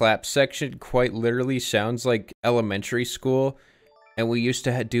kick and clap section quite literally sounds like elementary school, and we used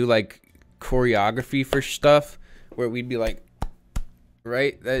to do like choreography for stuff where we'd be like,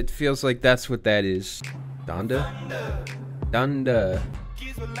 right? It feels like that's what that is. Donda? Donda.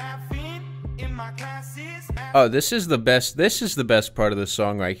 Oh, this is the best part of the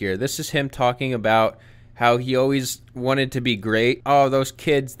song right here. This is him talking about how he always wanted to be great. Oh, those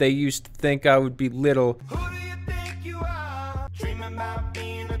kids, they used to think I would be little.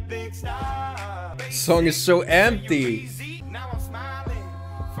 Song is so empty.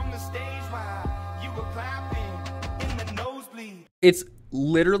 It's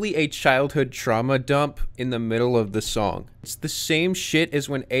literally a childhood trauma dump in the middle of the song. It's the same shit as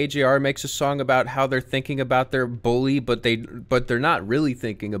when AJR makes a song about how they're thinking about their bully, but they're not really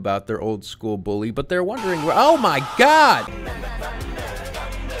thinking about their old school bully, but they're wondering, oh my god!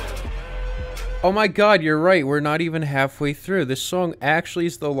 Oh my god, you're right, we're not even halfway through. This song actually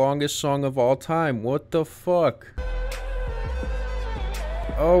is the longest song of all time. What the fuck?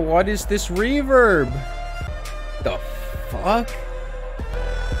 Oh, what is this reverb? The fuck?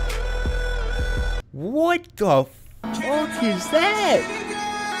 What the fuck is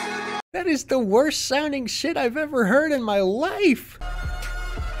that? That is the worst sounding shit I've ever heard in my life.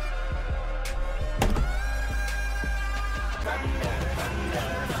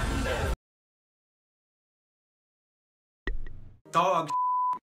 Dog.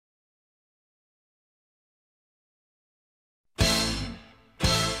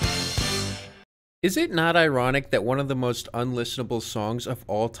 Is it not ironic that one of the most unlistenable songs of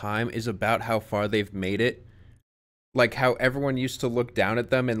all time is about how far they've made it? Like how everyone used to look down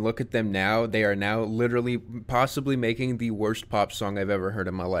at them and look at them now. They are now literally possibly making the worst pop song I've ever heard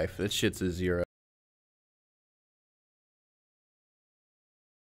in my life. This shit's a 0.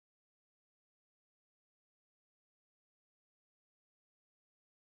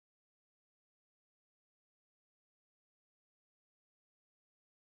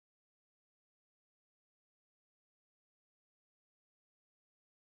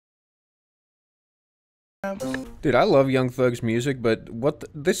 Dude, I love Young Thug's music, but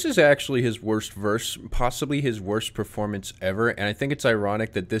this is actually his worst verse, possibly his worst performance ever, and I think it's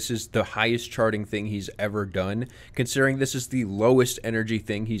ironic that this is the highest charting thing he's ever done, considering this is the lowest energy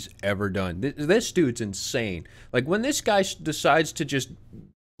thing he's ever done. This dude's insane. Like, when this guy decides to just,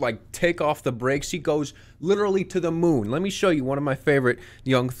 like, take off the brakes, he goes literally to the moon. Let me show you one of my favorite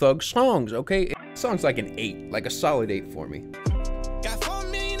Young Thug songs, okay? It sounds like an 8, like a solid 8 for me.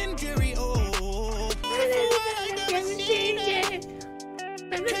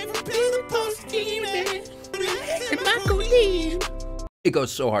 It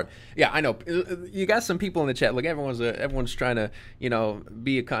goes so hard. Yeah, I know. You got some people in the chat. Look, everyone's trying to, you know,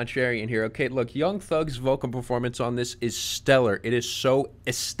 be a contrarian here. Okay, look, Young Thug's vocal performance on this is stellar. It is so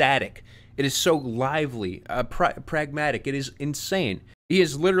ecstatic. It is so lively, pragmatic. It is insane. He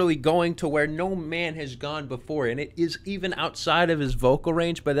is literally going to where no man has gone before, and it is even outside of his vocal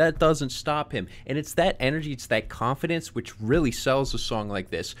range, but that doesn't stop him. And it's that energy, it's that confidence which really sells a song like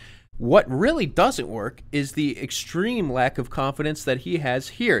this. What really doesn't work is the extreme lack of confidence that he has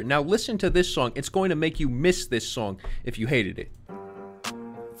here. Now listen to this song. It's going to make you miss this song if you hated it.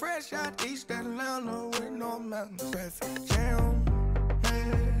 Fresh out East Atlanta with no mountain traffic jam.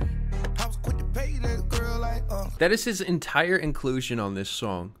 I was quick to pay that girl like That is his entire inclusion on this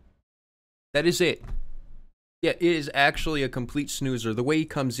song. That is it. Yeah, it is actually a complete snoozer. The way he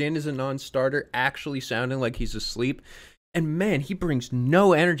comes in as a non-starter, actually sounding like he's asleep. And man, he brings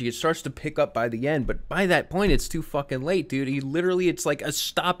no energy. It starts to pick up by the end, but by that point, it's too fucking late, dude. He literally, it's like a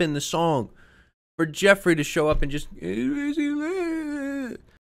stop in the song for Jeffrey to show up and just, it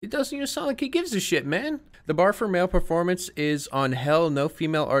doesn't even sound like he gives a shit, man. The bar for male performance is on hell. No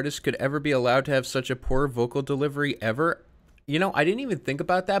female artist could ever be allowed to have such a poor vocal delivery ever. You know, I didn't even think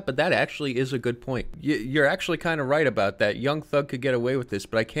about that, but that actually is a good point. You're actually kind of right about that. Young Thug could get away with this,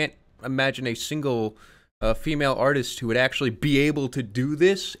 but I can't imagine a single female artist who would actually be able to do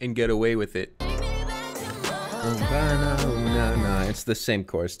this and get away with it. It's the same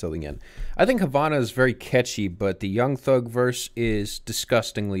chorus till the end. I think Havana is very catchy, but the Young Thug verse is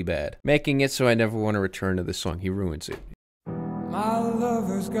disgustingly bad, making it so I never want to return to this song. He ruins it. my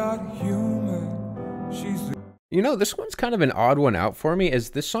lover's got humor. She's the You know, this one's kind of an odd one out for me,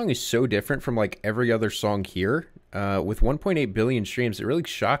 as this song is so different from like every other song here. With 1.8 billion streams, it really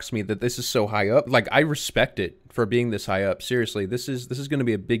shocks me that this is so high up. Like, I respect it for being this high up. Seriously, this is going to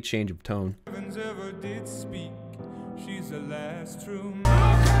be a big change of tone. ever did speak. She's the last true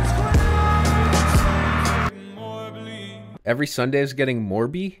Every Sunday is getting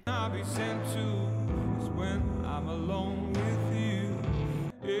Morby. I'll be sent to is when I'm alone with you.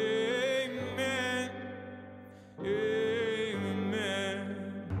 Amen. Amen.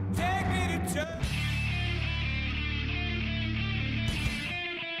 Take me to church.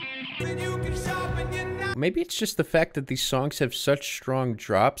 Then you can shop and you're not. Maybe it's just the fact that these songs have such strong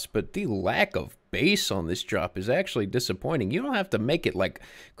drops, but the lack of bass on this drop is actually disappointing. You don't have to make it like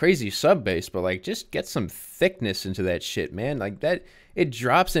crazy sub bass, but like just get some thickness into that shit, man. Like that, it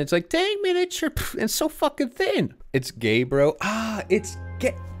drops and it's like, dang man, it's so fucking thin. It's gay, bro. Ah, it's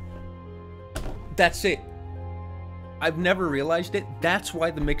gay. That's it. I've never realized it. That's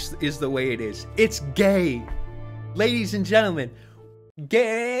why the mix is the way it is. It's gay. Ladies and gentlemen,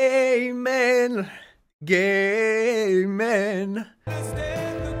 gay men. Gay men.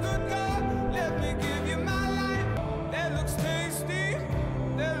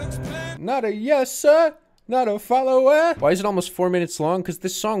 Not a yes, sir. Not a follower. Why is it almost 4 minutes long? Because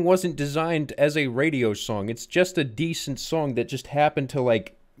this song wasn't designed as a radio song. It's just a decent song that just happened to,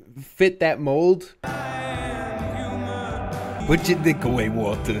 like, fit that mold. What you think away,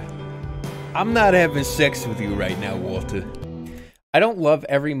 Walter? I'm not having sex with you right now, Walter. I don't love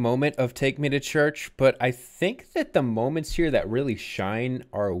every moment of Take Me to Church, but I think that the moments here that really shine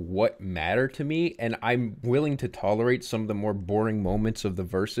are what matter to me, and I'm willing to tolerate some of the more boring moments of the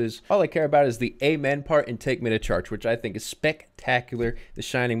verses. All I care about is the Amen part and Take Me to Church, which I think is spectacular, the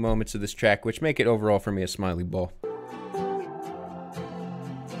shining moments of this track, which make it overall for me a smiley ball.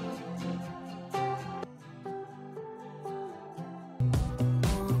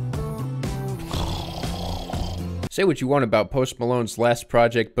 Say what you want about Post Malone's last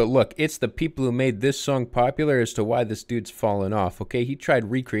project, but look, it's the people who made this song popular as to why this dude's fallen off, okay? He tried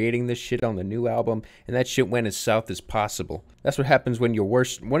recreating this shit on the new album, and that shit went as south as possible. That's what happens when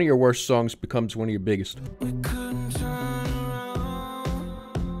one of your worst songs becomes one of your biggest.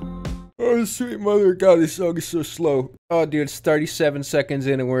 Oh, sweet mother of God, this song is so slow. Oh, dude, it's 37 seconds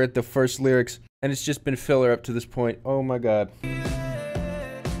in and we're at the first lyrics, and it's just been filler up to this point. Oh my God.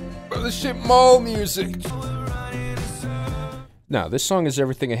 Bro, this shit mall music. Now, this song is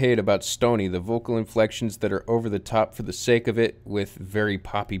everything I hate about Stoney, the vocal inflections that are over the top for the sake of it, with very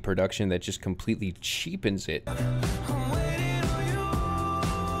poppy production that just completely cheapens it.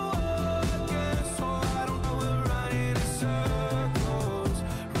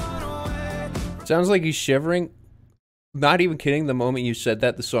 Sounds like he's shivering. Not even kidding, the moment you said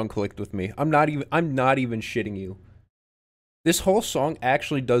that, the song clicked with me. I'm not even shitting you. This whole song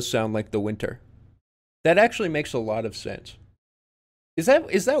actually does sound like the winter. That actually makes a lot of sense. Is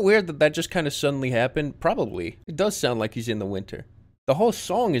that weird that that just kind of suddenly happened? Probably. It does sound like he's in the winter. The whole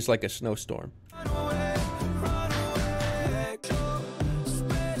song is like a snowstorm.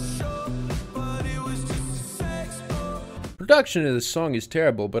 Production of this song is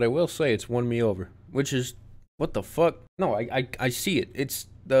terrible, but I will say it's won me over. Which is, what the fuck? No, I see it. It's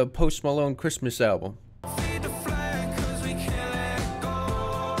the Post Malone Christmas album.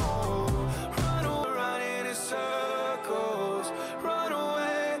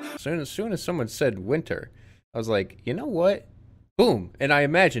 As soon as someone said winter, I was like, you know what? Boom. And I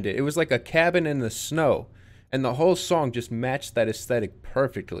imagined it. It was like a cabin in the snow. And the whole song just matched that aesthetic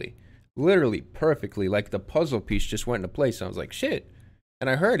perfectly. Literally perfectly. Like the puzzle piece just went into place. And I was like, shit. And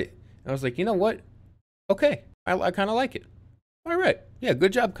I heard it. And I was like, you know what? Okay. I kind of like it. All right. Yeah,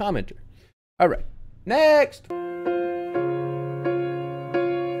 good job, commenter. All right. Next.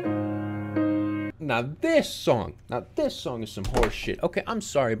 Now this song is some horse shit. Okay, I'm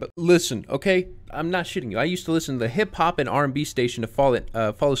sorry, but listen, okay? I'm not shitting you. I used to listen to the hip-hop and R&B station to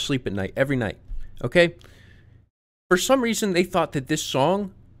fall asleep at night, every night, okay? For some reason, they thought that this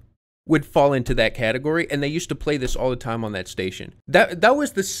song would fall into that category, and they used to play this all the time on that station. That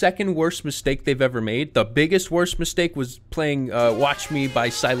was the second worst mistake they've ever made. The biggest worst mistake was playing Watch Me by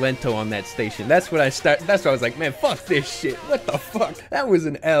Silento on that station. That's what I was like, man, fuck this shit. What the fuck? That was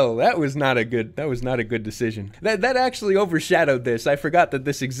an L. That was not a good decision. That actually overshadowed this. I forgot that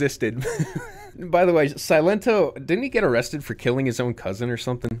this existed. By the way, Silento, didn't he get arrested for killing his own cousin or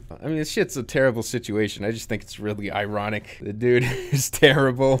something? I mean, this shit's a terrible situation. I just think it's really ironic. The dude is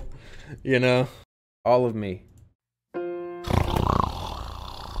terrible. You know, all of me.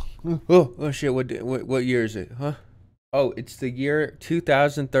 Oh shit! What year is it? Huh? Oh, it's the year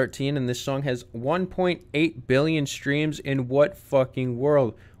 2013, and this song has 1.8 billion streams. In what fucking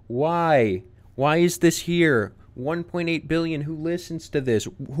world? Why? Why is this here? 1.8 billion. Who listens to this?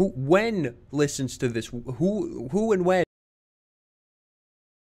 When listens to this? Who and when?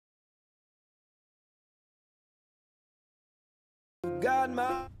 God,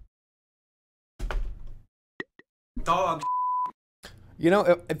 my dog. You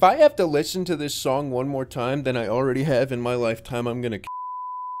know, if I have to listen to this song one more time than I already have in my lifetime, I'm gonna.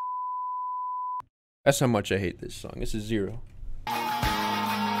 That's how much I hate this song. This is 0.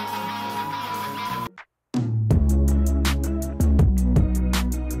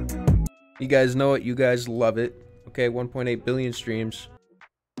 You guys know it. You guys love it. Okay, 1.8 billion streams.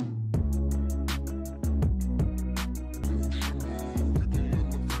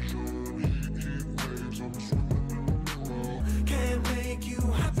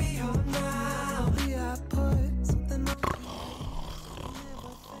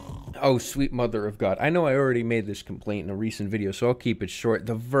 Oh, sweet mother of God. I know I already made this complaint in a recent video, so I'll keep it short.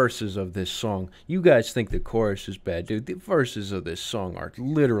 The verses of this song. You guys think the chorus is bad, dude. The verses of this song are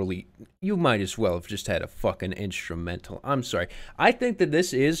literally... You might as well have just had a fucking instrumental. I'm sorry. I think that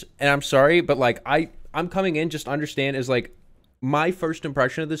this is... And I'm sorry, but like, I'm coming in, just understand, is like... My first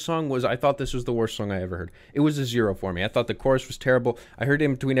impression of this song was I thought this was the worst song I ever heard. It was a 0 for me. I thought the chorus was terrible. I heard it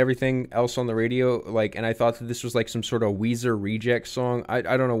in between everything else on the radio, like, and I thought that this was like some sort of Weezer reject song. I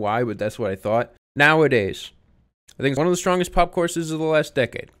don't know why, but that's what I thought. Nowadays, I think it's one of the strongest pop choruses of the last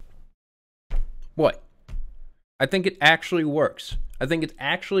decade. What? I think it actually works. I think it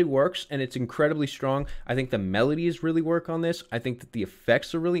actually works, and it's incredibly strong. I think the melodies really work on this. I think that the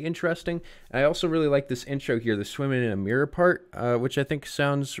effects are really interesting. And I also really like this intro here, the swimming in a mirror part, which I think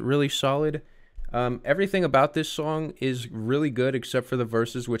sounds really solid. Everything about this song is really good, except for the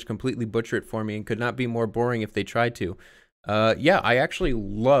verses, which completely butcher it for me and could not be more boring if they tried to. Yeah, I actually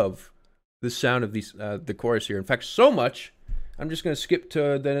love the sound of these, the chorus here. In fact, so much, I'm just going to skip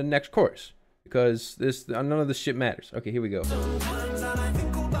to the next chorus. Because none of this shit matters. Okay, here we go.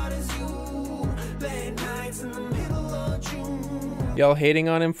 Y'all hating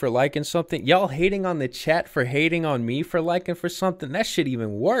on him for liking something? Y'all hating on the chat for hating on me for liking for something? That shit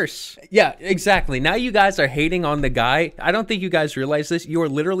even worse. Yeah, exactly. Now you guys are hating on the guy. I don't think you guys realize this. You are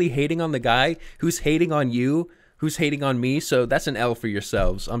literally hating on the guy who's hating on you, who's hating on me. So that's an L for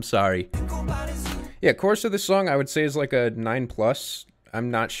yourselves. I'm sorry. Yeah, chorus of the song I would say is like a 9+.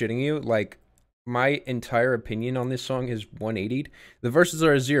 I'm not shitting you. Like, my entire opinion on this song is 180'd. The verses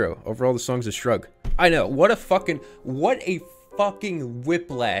are a 0. Overall, the song's a shrug. I know. What a fucking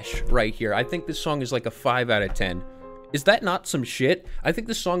whiplash right here. I think this song is like a 5 out of 10. Is that not some shit? I think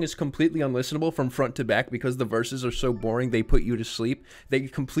this song is completely unlistenable from front to back because the verses are so boring they put you to sleep. They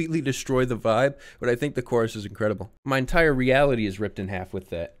completely destroy the vibe, but I think the chorus is incredible. My entire reality is ripped in half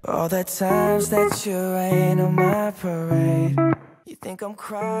with that. All the times that you rain on my parade. You think I'm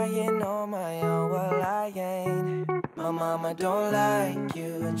crying on my own, well I ain't. My mama don't like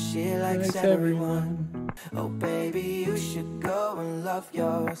you and she likes everyone. Oh baby, you should go and love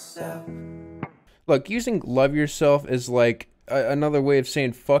yourself. Look, using love yourself is like another way of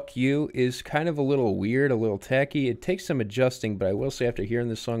saying fuck you is kind of a little weird, a little tacky. It takes some adjusting, but I will say after hearing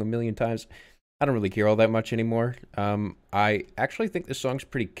this song a million times, I don't really care all that much anymore. I actually think this song's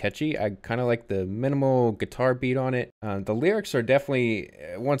pretty catchy. I kind of like the minimal guitar beat on it. The lyrics are definitely,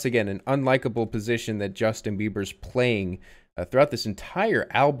 once again, an unlikable position that Justin Bieber's playing throughout this entire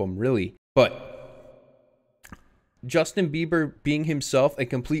album, really. But Justin Bieber being himself a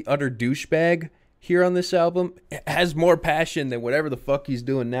complete utter douchebag here on this album has more passion than whatever the fuck he's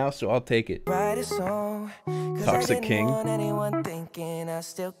doing now, so I'll take it. Toxic King.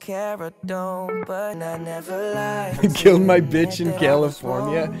 Killed my bitch in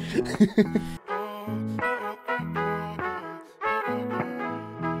California.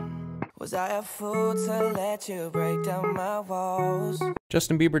 Was I a fool to let you break down my walls?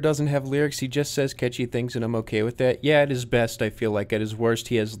 Justin Bieber doesn't have lyrics, he just says catchy things and I'm okay with that. Yeah, at his best, I feel like at his worst,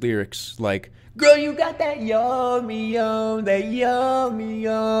 he has lyrics like, girl, you got that yummy yum, that yummy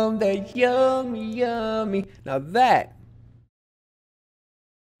yum, that yummy yummy. Now that,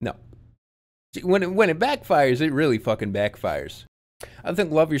 no. See, when it backfires, it really fucking backfires. I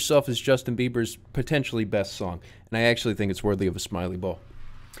think Love Yourself is Justin Bieber's potentially best song, and I actually think it's worthy of a smiley ball.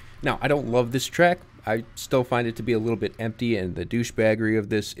 Now, I don't love this track. I still find it to be a little bit empty, and the douchebaggery of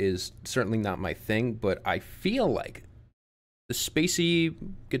this is certainly not my thing, but I feel like the spacey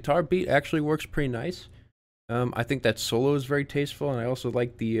guitar beat actually works pretty nice. I think that solo is very tasteful, and I also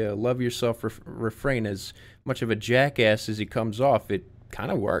like the Love Yourself refrain. As much of a jackass as he comes off, it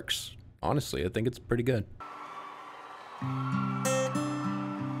kind of works. Honestly, I think it's pretty good.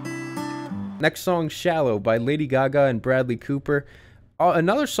 Next song, Shallow, by Lady Gaga and Bradley Cooper.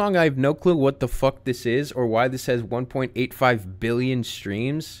 Another song I have no clue what the fuck this is or why this has 1.85 billion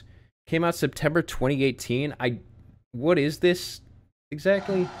streams. Came out September 2018. What is this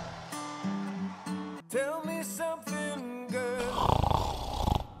exactly? Tell me something,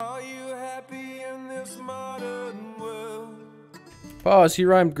 girl. Are you happy in this modern world? Pause. He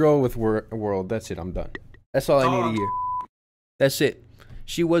rhymed girl with world. That's it. I'm done. That's all I need to hear. That's it.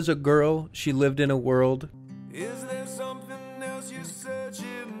 She was a girl. She lived in a world. Is there something else you're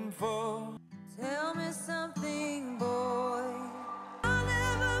searching for? Tell me something, boy. I'll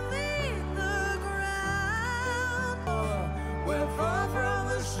never leave the ground. We're far from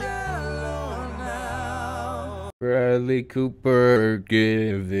the shallow now. Bradley Cooper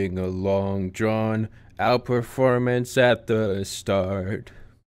giving a long drawn out performance at the start.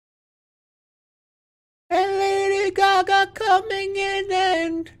 And Lady Gaga coming in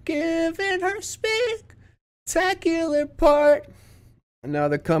and giving her spectacular part. Now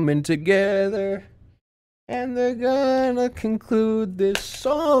they're coming together and they're gonna conclude this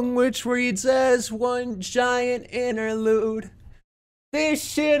song, which reads as one giant interlude. This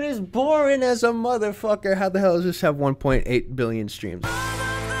shit is boring as a motherfucker. How the hell does this have 1.8 billion streams?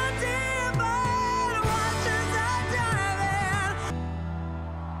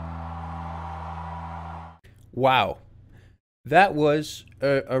 Wow, that was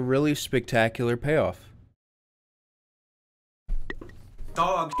a really spectacular payoff.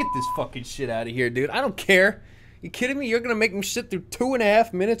 Dogs, get this fucking shit out of here, dude. I don't care. You kidding me? You're gonna make me sit through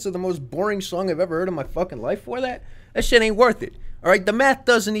 2.5 minutes of the most boring song I've ever heard in my fucking life for that? That shit ain't worth it. Alright, the math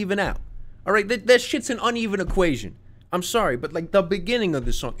doesn't even out. Alright, that shit's an uneven equation. I'm sorry, but like the beginning of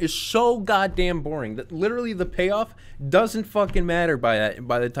this song is so goddamn boring that literally the payoff doesn't fucking matter by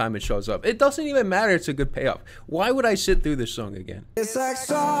the time it shows up. It doesn't even matter it's a good payoff. Why would I sit through this song again? It's like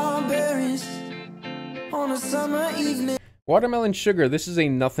strawberries on a summer evening. Watermelon Sugar, this is a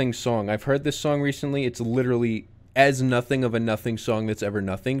nothing song. I've heard this song recently. It's literally as nothing of a nothing song that's ever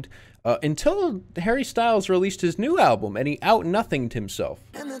nothinged. Until Harry Styles released his new album and he out-nothinged himself.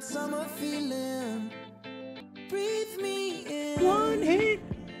 And that summer feeling. Breathe me in. One hit,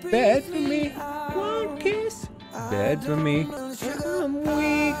 bad for me. One kiss, bad for me. I'm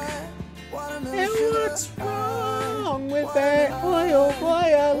weak. And what's wrong with that? Boy, oh boy,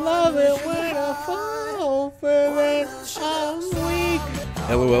 I love it when I fall for that. I'm weak.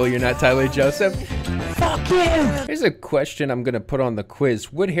 LOL, you're not Tyler Joseph? Fuck yeah! Here's a question I'm gonna put on the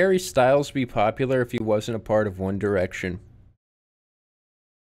quiz. Would Harry Styles be popular if he wasn't a part of One Direction?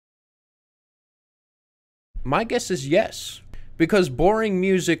 My guess is yes, because boring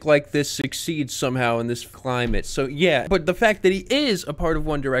music like this succeeds somehow in this climate. So yeah, but the fact that he is a part of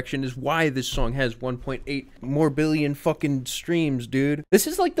One Direction is why this song has 1.8 more billion fucking streams, dude. This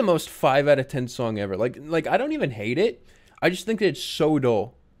is like the most 5 out of 10 song ever. Like I don't even hate it. I just think that it's so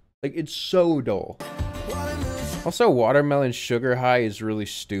dull. Like, it's so dull. Also, Watermelon Sugar High is really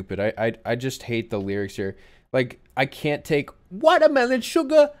stupid. I just hate the lyrics here. Like, I can't take watermelon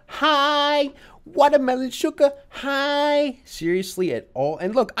sugar high, watermelon sugar high seriously at all.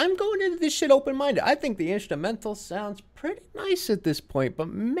 And look, I'm going into this shit open-minded. I think the instrumental sounds pretty nice at this point, but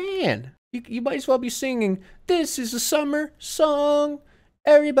man, you might as well be singing, "This is a summer song,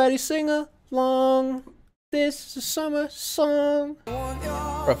 everybody sing along. This is a summer song."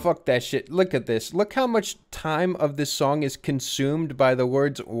 Bro, fuck that shit. Look at this. Look how much time of this song is consumed by the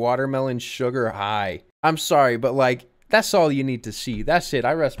words watermelon sugar high. I'm sorry, but like, that's all you need to see. That's it.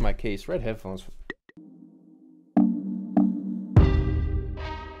 I rest my case. Red headphones.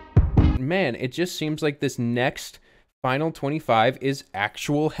 Man, it just seems like this next Final 25 is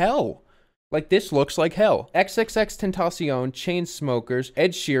actual hell. Like, this looks like hell. XXXTENTACION, Chainsmokers,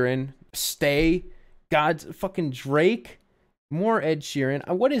 Ed Sheeran, Stay, God's fucking Drake, more Ed Sheeran.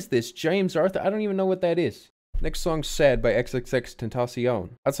 What is this? James Arthur? I don't even know what that is. Next song, Sad by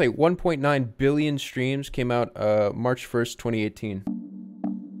XXXTENTACION. I'd say 1.9 billion streams, came out March 1st, 2018.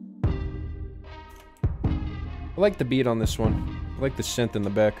 I like the beat on this one. I like the synth in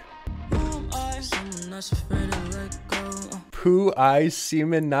the back. Pooh eyes,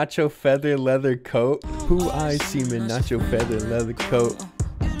 semen, nacho feather, leather coat. Pooh eyes, semen, nacho feather, leather coat.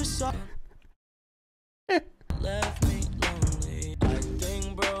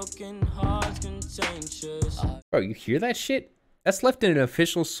 Bro, you hear that shit? That's left in an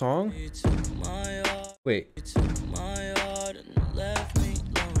official song? Wait.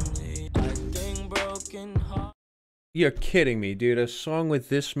 You're kidding me, dude. A song with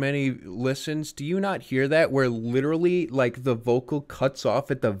this many listens. Do you not hear that? Where literally, like, the vocal cuts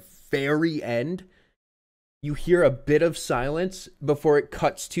off at the very end. You hear a bit of silence before it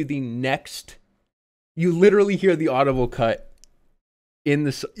cuts to the next. You literally hear the audible cut in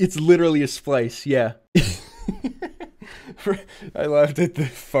the. It's literally a splice, yeah. I laughed at the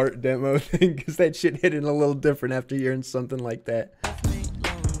fart demo thing because that shit hit in a little different after hearing something like that.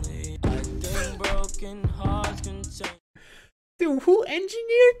 Dude, who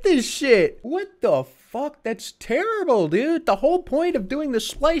engineered this shit? What the fuck? That's terrible, dude. The whole point of doing the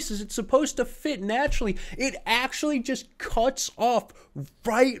splice is it's supposed to fit naturally. It actually just cuts off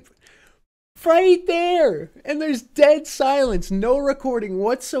right there. And there's dead silence. No recording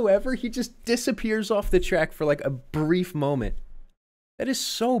whatsoever. He just disappears off the track for like a brief moment. That is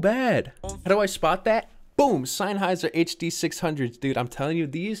so bad. How do I spot that? Boom. Sennheiser HD 600s, dude. I'm telling you,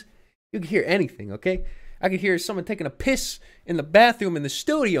 these, you can hear anything, okay? I could hear someone taking a piss in the bathroom in the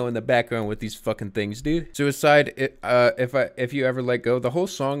studio in the background with these fucking things, dude. Suicide, if you ever let go, the whole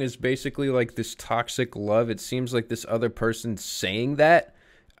song is basically like this toxic love. It seems like this other person saying that,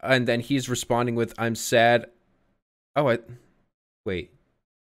 and then he's responding with, "I'm sad." Oh, wait.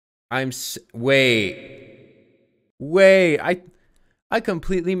 I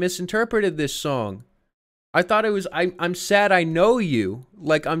completely misinterpreted this song. I thought it was, I'm sad I know you.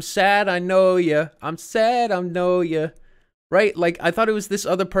 Like, I'm sad I know you. I'm sad I know you. Right? Like, I thought it was this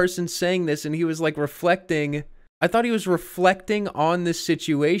other person saying this and he was like reflecting. I thought he was reflecting on this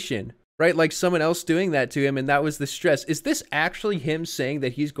situation. Right? Like someone else doing that to him and that was the stress. Is this actually him saying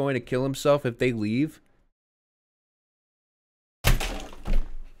that he's going to kill himself if they leave?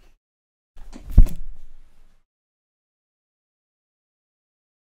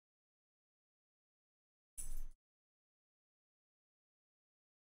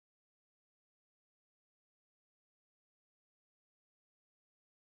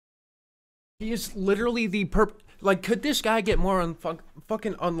 He is literally the like, could this guy get more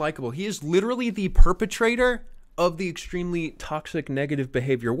fucking unlikable? He is literally the perpetrator of the extremely toxic negative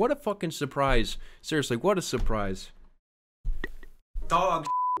behavior. What a fucking surprise. Seriously, what a surprise. Dog.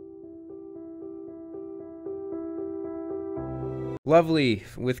 Lovely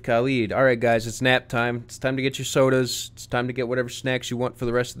with Khalid. All right, guys, it's nap time. It's time to get your sodas. It's time to get whatever snacks you want for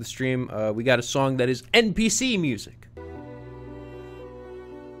the rest of the stream. We got a song that is NPC music.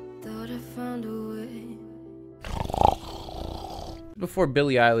 Before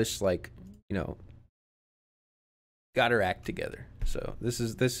Billie Eilish, like, you know, got her act together. So this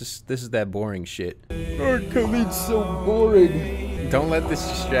is that boring shit. Oh, Khalid's so boring. Don't let this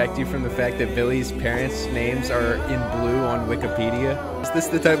distract you from the fact that Billie's parents' names are in blue on Wikipedia. Is this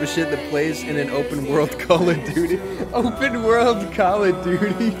the type of shit that plays in an open world Call of Duty? Open world Call of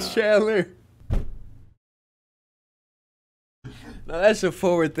Duty, Chandler. Now that's a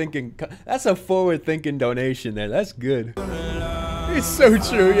forward-thinking donation there. That's good. It's so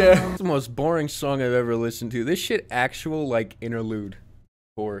true, yeah. It's the most boring song I've ever listened to. This shit actual, like, interlude.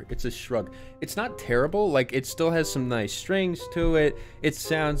 Or it's a shrug. It's not terrible. Like, it still has some nice strings to it. It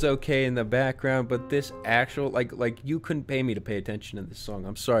sounds okay in the background. But this actual, like you couldn't pay me to pay attention to this song.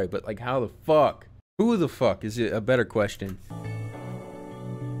 I'm sorry, but, like, how the fuck? Who the fuck is it? A better question.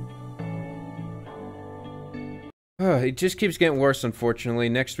 It just keeps getting worse, unfortunately.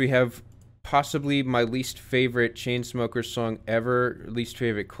 Next we have possibly my least favorite Chainsmokers song ever, least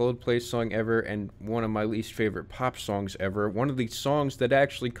favorite Coldplay song ever, and one of my least favorite pop songs ever. One of these songs that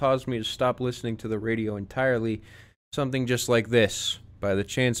actually caused me to stop listening to the radio entirely. Something just like this by the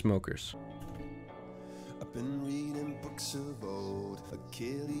Chainsmokers. I've been reading books of old,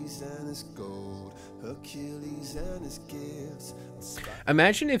 Achilles and his gold, Achilles and his gifts.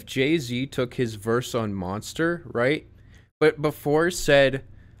 Imagine if Jay-Z took his verse on Monster, right? But before said,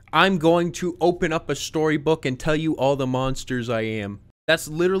 I'm going to open up a storybook and tell you all the monsters I am. That's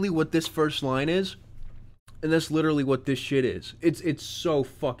literally what this first line is. And that's literally what this shit is. It's so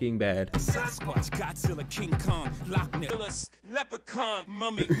fucking bad. Sasquatch, Godzilla, King Kong, Loch Ness, Leprechaun,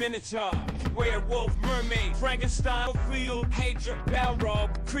 Mummy, Minotaur, Werewolf, Mermaid, Frankenstein, Field, Hydra,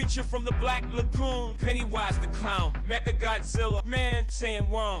 Balrog, Creature from the Black Lagoon, Pennywise the Clown, Mecha Godzilla, Man,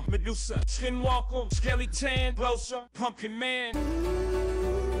 Sandworm, Medusa, Skinwalker, Skeleton, Closer, Pumpkin Man.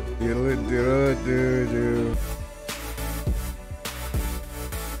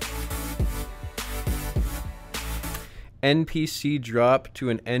 NPC drop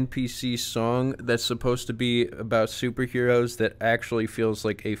to an NPC song that's supposed to be about superheroes that actually feels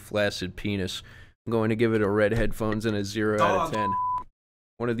like a flaccid penis. I'm going to give it a red headphones and a 0 out of 10.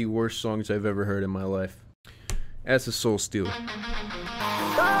 One of the worst songs I've ever heard in my life. That's a soul steal. Sorry, but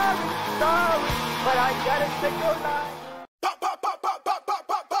I got a Sicko line.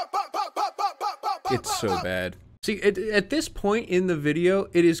 It's so bad. See, at this point in the video,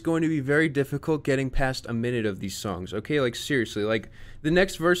 it is going to be very difficult getting past a minute of these songs, okay? Like, seriously, like, the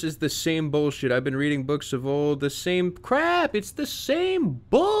next verse is the same bullshit. I've been reading books of old, the same crap. It's the same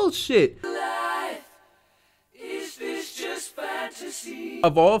bullshit. Life, is this just fantasy?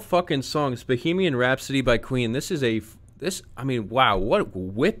 Of all fucking songs, Bohemian Rhapsody by Queen, I mean, wow, what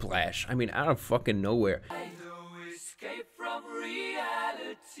whiplash. I mean, out of fucking nowhere. No escape from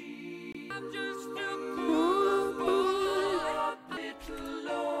reality. I'm just a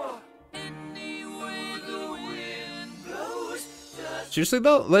seriously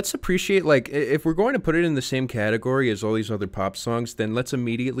though, let's appreciate, like, if we're going to put it in the same category as all these other pop songs, then let's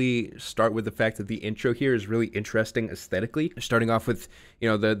immediately start with the fact that the intro here is really interesting aesthetically. Starting off with, you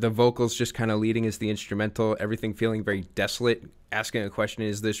know, the vocals just kind of leading as the instrumental, everything feeling very desolate, asking a question,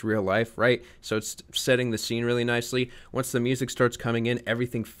 is this real life, right? So it's setting the scene really nicely. Once the music starts coming in,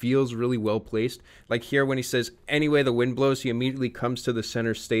 everything feels really well placed. Like here when he says, anyway the wind blows, he immediately comes to the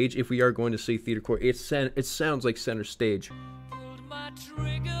center stage. If we are going to say theater core, it sounds like center stage.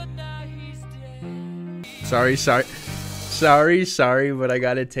 Sorry, but I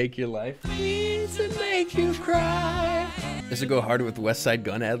gotta take your life. To make you cry. Does it go harder with West Side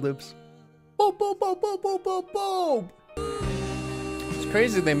Gun ad-libs? Boom, boom, boom, boom, boom, boom, boom. It's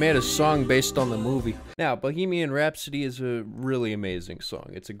crazy they made a song based on the movie. Now, Bohemian Rhapsody is a really amazing song.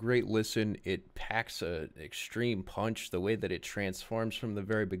 It's a great listen. It packs an extreme punch, the way that it transforms from the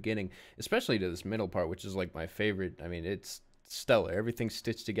very beginning, especially to this middle part, which is like my favorite. I mean, it's stellar. Everything's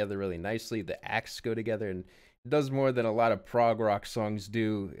stitched together really nicely. The acts go together, and it does more than a lot of prog rock songs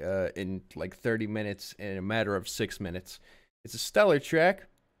do in like 30 minutes in a matter of 6 minutes. It's a stellar track.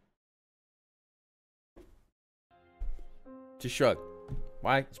 Just shrug.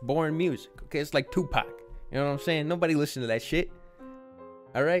 Why? It's boring music. Okay, it's like Tupac. You know what I'm saying? Nobody listen to that shit.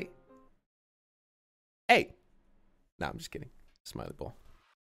 All right? Hey. Nah, I'm just kidding. Smiley ball.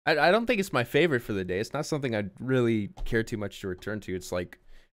 I don't think it's my favorite for the day. It's not something I'd really care too much to return to. It's like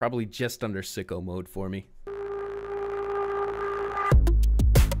probably just under sicko mode for me.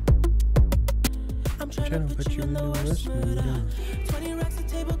 I'm trying to put you in the worst mood.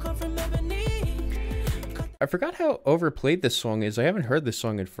 I forgot how overplayed this song is. I haven't heard this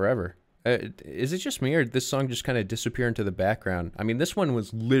song in forever. Is it just me, or did this song just kind of disappear into the background? I mean, this one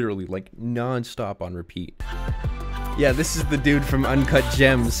was literally like non-stop on repeat. Yeah, this is the dude from Uncut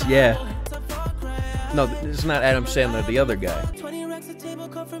Gems, yeah. No, it's not Adam Sandler, the other guy.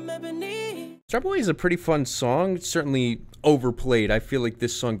 Strawberry is a pretty fun song. It's certainly overplayed. I feel like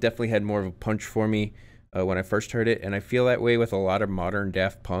this song definitely had more of a punch for me when I first heard it, and I feel that way with a lot of modern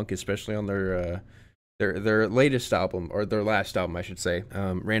Daft Punk, especially on their latest album, or their last album, I should say,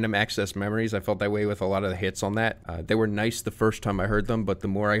 Random Access Memories. I felt that way with a lot of the hits on that. They were nice the first time I heard them, but the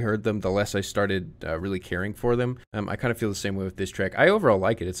more I heard them, the less I started really caring for them. I kind of feel the same way with this track. I overall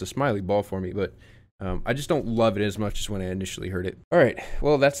like it. It's a smiley ball for me, but I just don't love it as much as when I initially heard it. All right,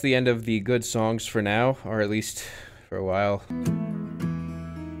 well, that's the end of the good songs for now, or at least for a while.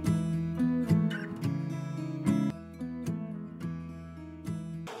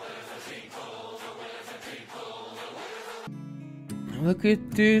 Look at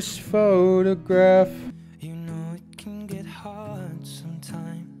this photograph. You know it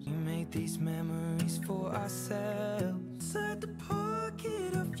myself inside the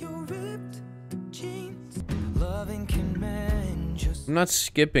pocket of your ripped jeans. Loving can mend just. I'm not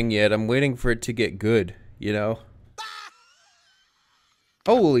skipping yet. I'm waiting for it to get good, you know?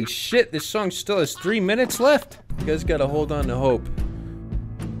 Holy shit, this song still has 3 minutes left. You guys gotta hold on to hope.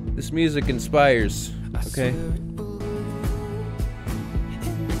 This music inspires, okay?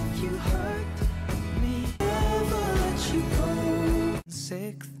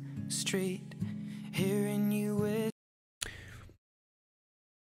 6th Street, hearing you with.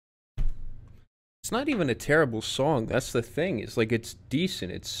 It's not even a terrible song. That's the thing. It's like it's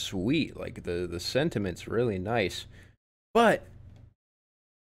decent. It's sweet. Like the sentiment's really nice. But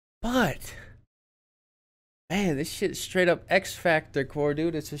man, this shit's straight up X Factor core,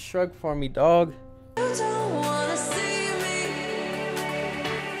 dude. It's a shrug for me, dog.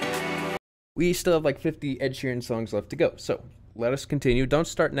 We still have like 50 Ed Sheeran songs left to go. So let us continue. Don't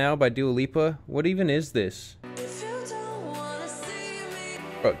Start Now by Dua Lipa. What even is this?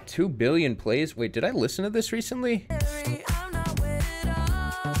 Bro, 2 billion plays? Wait, did I listen to this recently?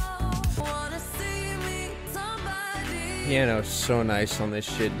 Piano's so nice on this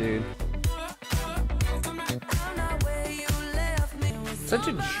shit, dude. Such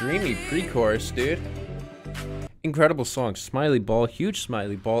a dreamy pre-chorus, dude. Incredible song. Smiley ball, huge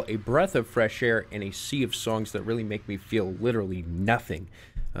smiley ball, a breath of fresh air, and a sea of songs that really make me feel literally nothing.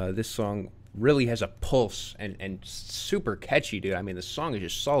 This song really has a pulse and super catchy, dude. I mean, the song is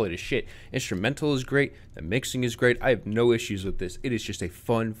just solid as shit. Instrumental is great. The mixing is great. I have no issues with this. It is just a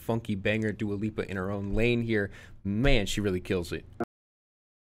fun, funky banger. Dua Lipa in her own lane here. Man, she really kills it.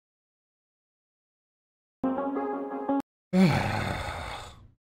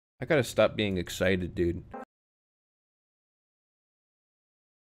 I gotta stop being excited, dude.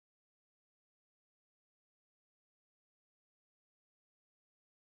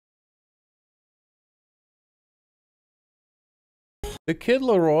 The Kid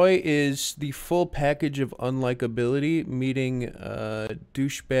Laroi is the full package of unlikability, meeting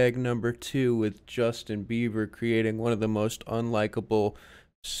douchebag number 2 with Justin Bieber, creating one of the most unlikable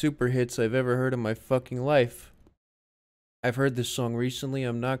super hits I've ever heard in my fucking life. I've heard this song recently.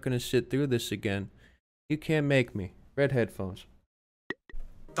 I'm not gonna sit through this again. You can't make me. Red headphones.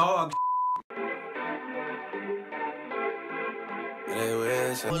 Dog.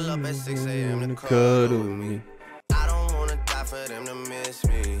 Pull up at 6 a.m. to cuddle me. I don't wanna die for them to miss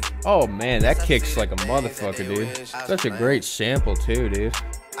me. Oh man, that kicks like a motherfucker, dude. Such a great sample too, dude.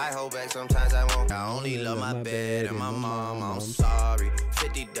 I hold back sometimes I won't. I only love my bed and my mom. I'm sorry.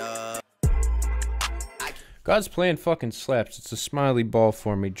 50 dub. God's Plan fucking slaps. It's a smiley ball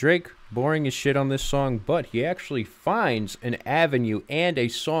for me. Drake, boring as shit on this song, but he actually finds an avenue and a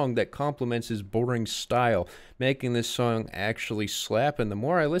song that complements his boring style, making this song actually slap, and the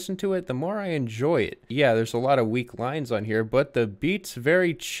more I listen to it, the more I enjoy it. Yeah, there's a lot of weak lines on here, but the beat's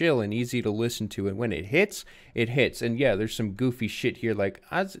very chill and easy to listen to, and when it hits, it hits. And yeah, there's some goofy shit here, like,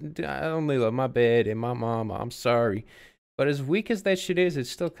 I only love my bed and my mama, I'm sorry. But as weak as that shit is, it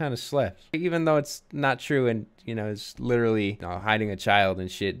still kind of slaps. Even though it's not true and, you know, it's literally hiding a child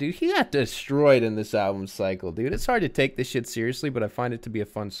and shit. Dude, he got destroyed in this album cycle, dude. It's hard to take this shit seriously, but I find it to be a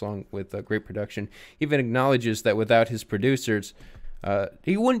fun song with great production. He even acknowledges that without his producers,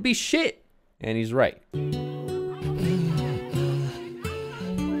 he wouldn't be shit. And he's right.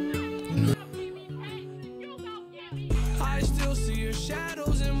 I still see your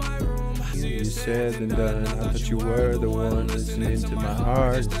shadows in my room. Said and done. I thought you were the one listening to my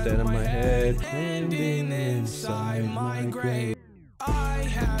heart instead of my head. Ending inside my grave. I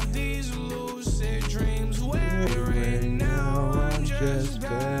have these lucid dreams where right now I'm just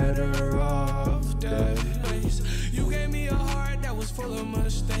better off dead. You gave me a heart that was full of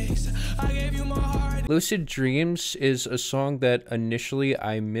mistakes. I gave you my heart. Lucid Dreams is a song that initially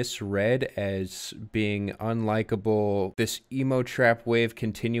I misread as being unlikable, this emo trap wave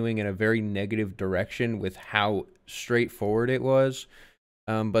continuing in a very negative direction with how straightforward it was.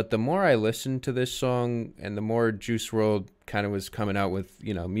 But the more I listened to this song and the more Juice WRLD kind of was coming out with,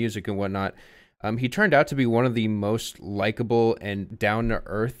 you know, music and whatnot, he turned out to be one of the most likable and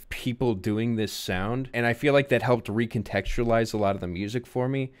down-to-earth people doing this sound, and I feel like that helped recontextualize a lot of the music for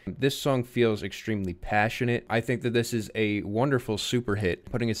me. This song feels extremely passionate. I think that this is a wonderful super hit.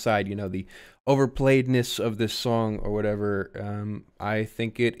 Putting aside, you know, the overplayedness of this song or whatever, I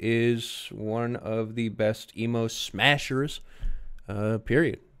think it is one of the best emo smashers,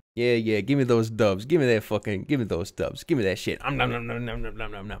 period. Yeah, give me those dubs. Give me that fucking, give me those dubs. Give me that shit.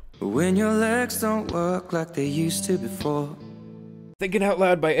 When your legs don't work like they used to before, Thinking Out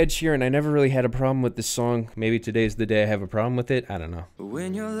Loud by Ed Sheeran. I never really had a problem with this song. Maybe today's the day I have a problem with it. I don't know.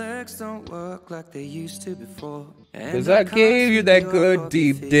 When your legs don't work like they used to before. Cause I gave you that good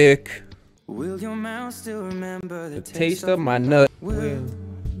deep dick. Will your mouth still remember The taste of my nut. Will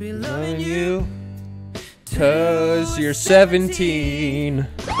be Loving you. Cause you're 17.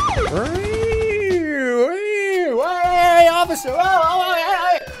 Hey, officer!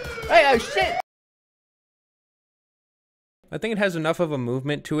 Hey, shit! I think it has enough of a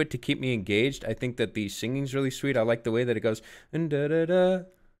movement to it to keep me engaged. I think that the singing's really sweet. I like the way that it goes.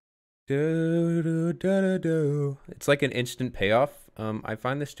 It's like an instant payoff. I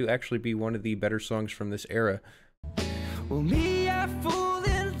find this to actually be one of the better songs from this era. Well, me, I fall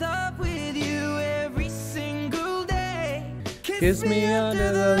in love with you every single day. Kiss me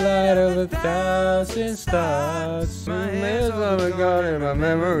under the light of 1,000 stars. My hands on the ground and my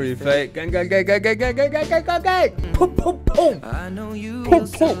memory fade. Gang. Boom, boom, boom. I know you Boom, will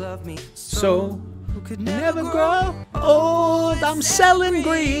still boom. love me. So Who could never grow old. I'm selling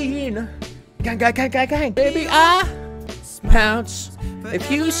green. Gang. Baby, I pounce.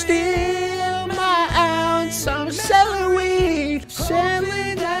 If you steal my ounce, I'm selling weed.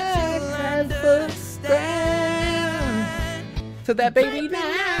 Selling that first stand to that baby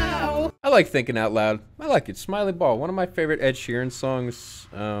now. I like Thinking Out Loud. I like it. Smiley Ball, one of my favorite Ed Sheeran songs.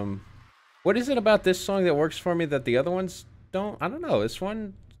 What is it about this song that works for me that the other ones don't? I don't know. This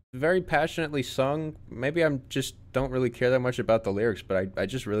one very passionately sung. Maybe I'm just don't really care that much about the lyrics, but I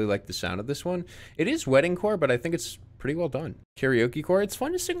just really like the sound of this one. It is wedding core, but I think it's pretty well done. Karaoke core, it's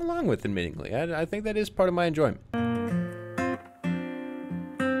fun to sing along with, admittingly. I think that is part of my enjoyment.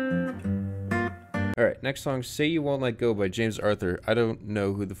 Alright, next song, Say You Won't Let Go by James Arthur. I don't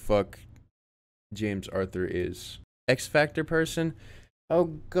know who the fuck James Arthur is. X Factor person? Oh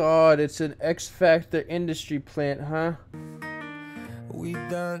god, it's an X Factor industry plant, huh? We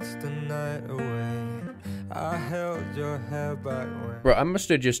danced the night away. I held your hair back when. Bro, I must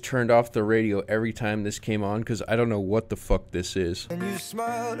have just turned off the radio every time this came on because I don't know what the fuck this is. And you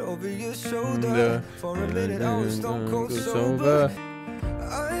smiled over your shoulder. For a minute I was stone cold sober.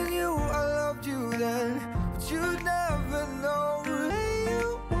 I knew I loved you then, but you'd never know.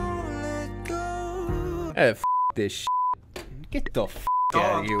 You won't let go. F this shit. Get the f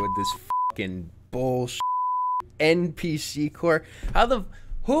out of here with this fucking bullshit. NPC core. How the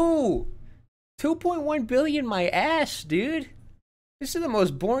who? 2.1 billion my ass, dude. This is the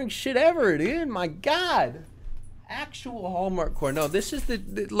most boring shit ever, dude. My god. Actual Hallmark core. No, this is the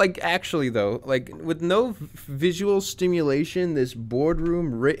like actually though, like with no visual stimulation, this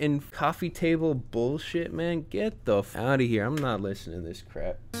boardroom written coffee table bullshit, man. Get the f out of here. I'm not listening to this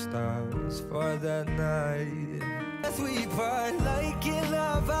crap. Stars for that night. As we part like in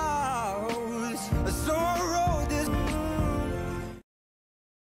our vows. A sorrow this.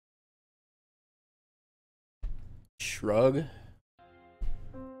 Shrug.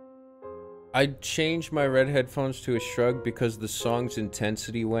 I changed my red headphones to a shrug because the song's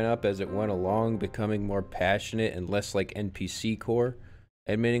intensity went up as it went along, becoming more passionate and less like NPC core,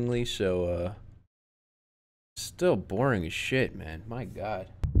 admittingly, so, still boring as shit, man. My god.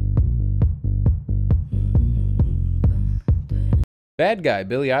 Bad Guy,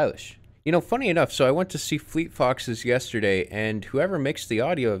 Billie Eilish. You know, funny enough, so I went to see Fleet Foxes yesterday, and whoever mixed the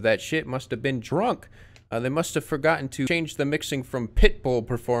audio of that shit must have been drunk. They must have forgotten to change the mixing from Pitbull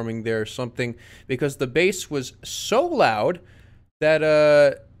performing there or something, because the bass was so loud that,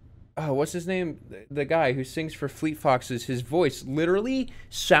 oh, what's his name? The guy who sings for Fleet Foxes, his voice literally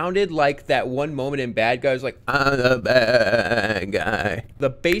sounded like that one moment in Bad Guy. It was like, I'm the bad guy. The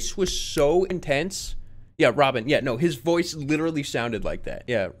bass was so intense. Yeah, Robin. Yeah, no, his voice literally sounded like that.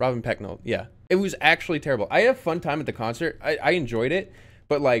 Yeah, Robin Pecknold. Yeah. It was actually terrible. I had a fun time at the concert. I enjoyed it,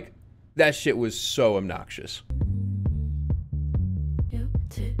 but, like, that shit was so obnoxious. Your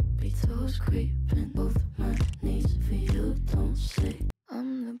tippy toes creeping, both my knees for you, don't say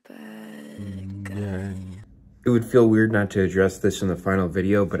I'm the bad guy. It would feel weird not to address this in the final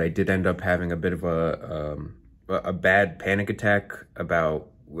video, but I did end up having a bit of a bad panic attack about,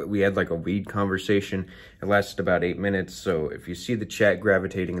 we had like a weed conversation. It lasted about 8 minutes, so if you see the chat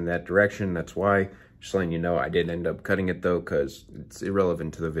gravitating in that direction, that's why. Just letting you know, I did end up cutting it though, because it's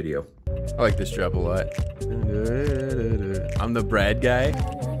irrelevant to the video. I like this drop a lot. I'm the Brad guy.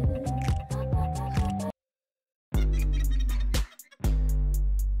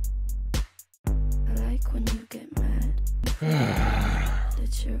 I like when you get mad.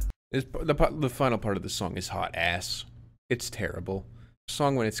 The final part of the song is hot ass. It's terrible.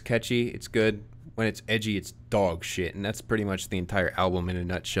 Song when it's catchy, it's good. When it's edgy, it's dog shit. And that's pretty much the entire album in a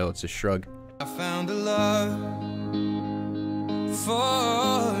nutshell. It's a shrug. I found a love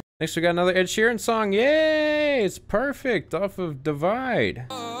for Next, we got another Ed Sheeran song. Yay! It's perfect off of Divide.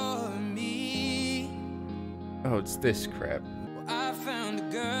 me. Oh, it's this crap. I found a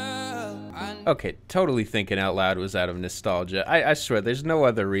girl. Okay, totally thinking out loud was out of nostalgia. I swear, there's no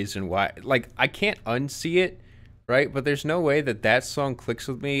other reason why. Like, I can't unsee it, right? But there's no way that that song clicks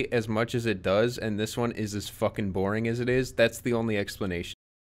with me as much as it does, and this one is as fucking boring as it is. That's the only explanation.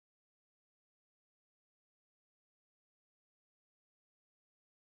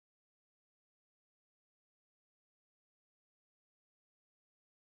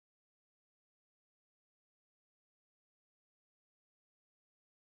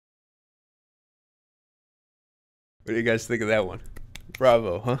 What do you guys think of that one?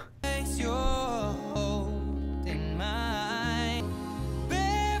 Bravo, huh? Place your hold in mine.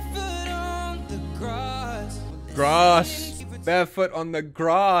 Barefoot on the grass. Grass. Barefoot on the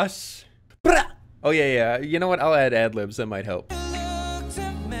grass. Oh, yeah. You know what? I'll add ad-libs. That might help.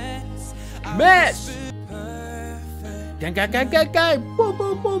 Mess!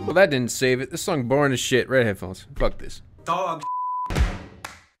 Well, that didn't save it. This song boring as shit. Red headphones. Fuck this. Dog.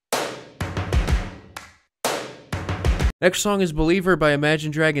 Next song is Believer by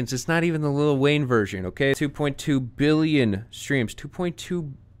Imagine Dragons. It's not even the Lil Wayne version, okay? 2.2 billion streams.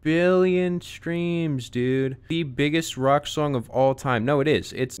 2.2 billion streams, dude. The biggest rock song of all time. No, it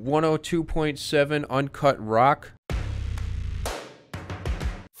is. It's 102.7 uncut rock.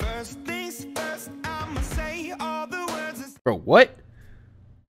 First things first, I'ma say all the words. Bro, what?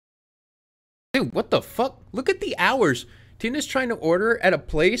 Dude, what the fuck? Look at the hours. Tina's trying to order at a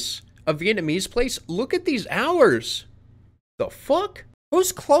place, a Vietnamese place. Look at these hours. The fuck? It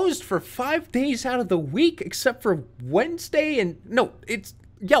was closed for 5 days out of the week except for Wednesday and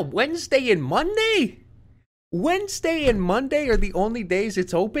Wednesday and Monday. Wednesday and Monday are the only days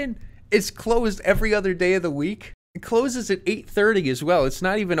it's open. It's closed every other day of the week. It closes at 8:30 as well. It's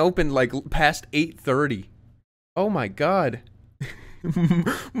not even open like past 8:30. Oh my god.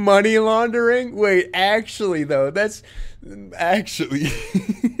 Money laundering? Wait, actually though, that's actually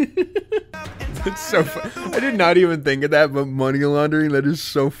it's so fun. I did not even think of that, but money laundering, that is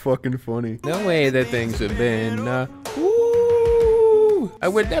so fucking funny. No way that things have been, I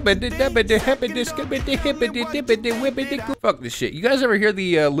would fuck this shit. You guys ever hear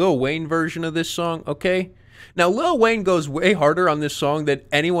the Lil Wayne version of this song, okay? Now, Lil Wayne goes way harder on this song than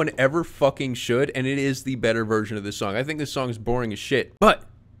anyone ever fucking should, and it is the better version of this song. I think this song is boring as shit, but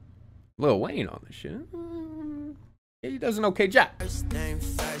Lil Wayne on this shit, he does an okay job. First thing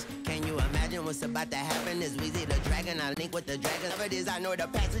first, can you imagine what's about to happen? Is Weezy the dragon? I link with the dragon. Whatever it is, I know the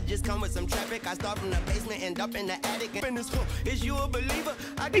passages come with some traffic. I start from the basement, end up in the attic. Is you a believer?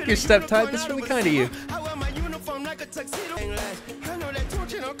 I think you're step-type. That's really kind of you. I wear my uniform like a tuxedo. I know that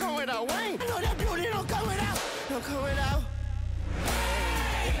torture don't come without Wayne. I know that beauty don't come without. Don't come without.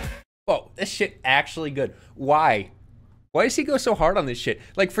 Oh, this shit actually good. Why? Why does he go so hard on this shit?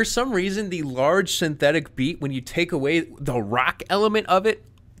 Like, for some reason, the large synthetic beat, when you take away the rock element of it,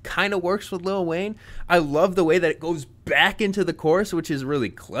 kind of works with Lil Wayne. I love the way that it goes back into the chorus, which is really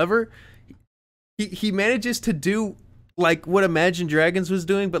clever. He manages to do, like, what Imagine Dragons was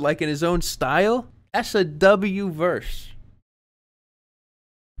doing, but, like, in his own style. That's a W verse.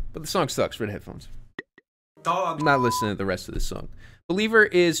 But the song sucks. Red headphones. Dog. I'm not listening to the rest of this song. Believer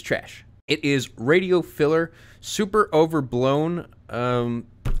is trash. It is radio filler, super overblown,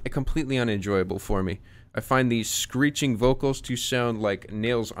 completely unenjoyable for me. I find these screeching vocals to sound like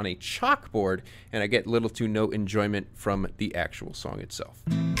nails on a chalkboard, and I get little to no enjoyment from the actual song itself.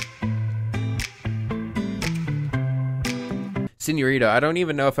 Senorita, I don't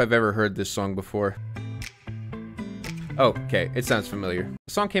even know if I've ever heard this song before. Oh, okay, it sounds familiar.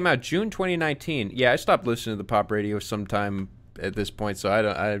 The song came out June 2019. Yeah, I stopped listening to the pop radio sometime at this point, so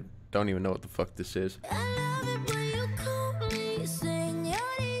I don't even know what the fuck this is.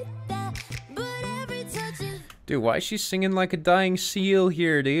 Dude, why is she singing like a dying seal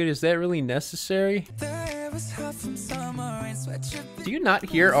here, dude? Is that really necessary? Do you not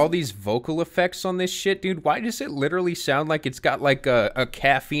hear all these vocal effects on this shit, dude? Why does it literally sound like it's got like a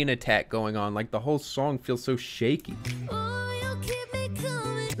caffeine attack going on? Like the whole song feels so shaky.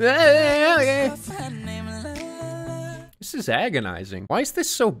 This is agonizing. Why is this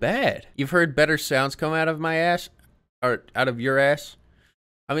so bad? You've heard better sounds come out of my ass? Or out of your ass?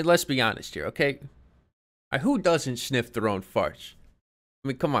 I mean, let's be honest here, okay? Who doesn't sniff their own farts? I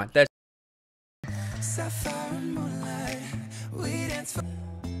mean, come on, that's...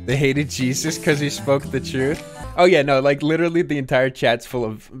 They hated Jesus because he spoke the truth. Oh yeah, no, like literally the entire chat's full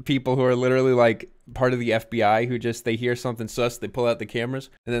of people who are literally like part of the FBI who just, they hear something sus, they pull out the cameras,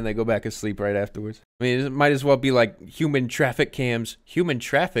 and then they go back asleep right afterwards. I mean, it might as well be like human traffic cams. Human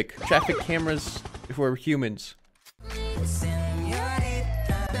traffic cameras for humans.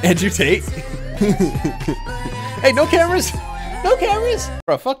 Andrew Tate? Hey, no cameras! No cameras!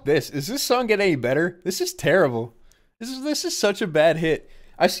 Bro, fuck this. Is this song getting any better? This is terrible. This is such a bad hit.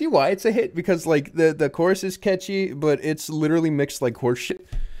 I see why it's a hit, because like the chorus is catchy, but it's literally mixed like horseshit.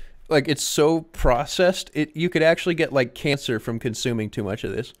 Like it's so processed, you could actually get like cancer from consuming too much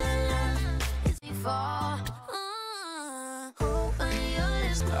of this.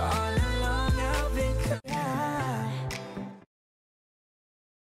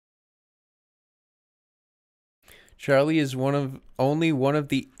 Charlie is only one of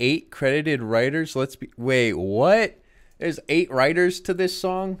the 8 credited writers. Wait, what? There's 8 writers to this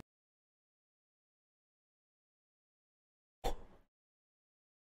song?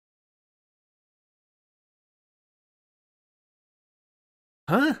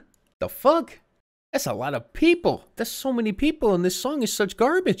 Huh? The fuck? That's a lot of people. That's so many people, and this song is such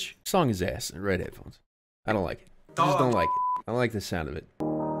garbage. This song is ass. Red headphones. I don't like it. I just don't like it. I don't like the sound of it.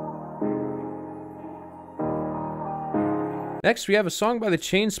 Next, we have a song by the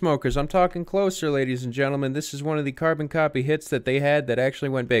Chainsmokers. I'm talking closer, ladies and gentlemen. This is one of the carbon copy hits that they had that actually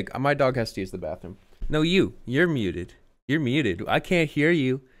went big. My dog has to use the bathroom. No, you're muted. You're muted. I can't hear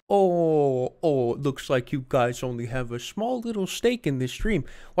you. Oh, it looks like you guys only have a small little stake in this stream.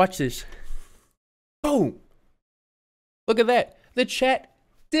 Watch this. Boom. Look at that. The chat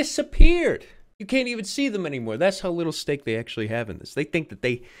disappeared. You can't even see them anymore. That's how little stake they actually have in this. They think that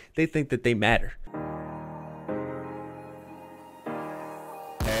they matter.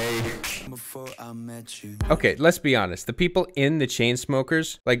 Okay, let's be honest. The people in the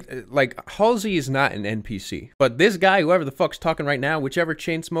Chainsmokers, like Halsey is not an NPC. But this guy, whoever the fuck's talking right now, whichever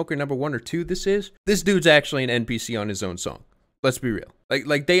Chainsmoker number 1 or 2 this is, this dude's actually an NPC on his own song. Let's be real.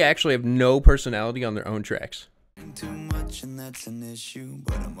 Like they actually have no personality on their own tracks. Too much and that's an issue,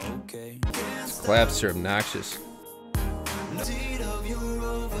 but I'm okay. Claps are obnoxious.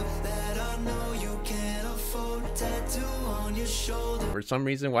 For some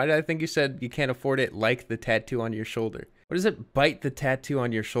reason, why did I think you said you can't afford it like the tattoo on your shoulder? What does it bite the tattoo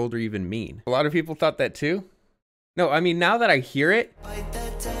on your shoulder even mean? A lot of people thought that too? No, I mean, now that I hear it,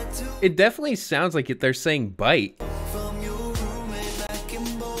 it definitely sounds like they're saying bite.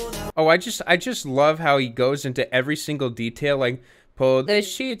 Oh, I just love how he goes into every single detail, like, pull the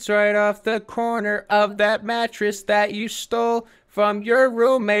sheets right off the corner of that mattress that you stole from your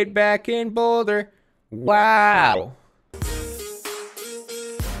roommate back in Boulder. Wow.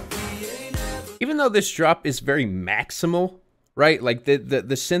 Even though this drop is very maximal, right? Like the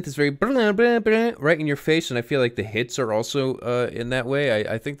synth is very blah, blah, blah, right in your face, and I feel like the hits are also in that way.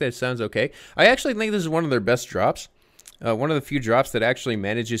 I think that sounds okay. I actually think this is one of their best drops. One of the few drops that actually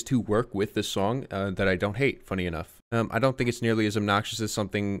manages to work with the song that I don't hate, funny enough. I don't think it's nearly as obnoxious as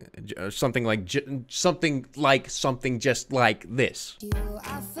something just like this.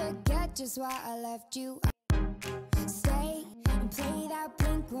 I forget just why I left you. Stay and play that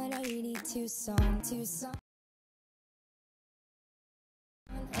Blink 182 song.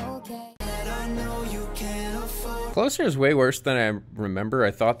 Okay. Closer is way worse than I remember.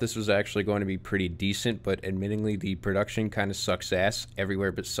 I thought this was actually going to be pretty decent, but admittingly the production kind of sucks ass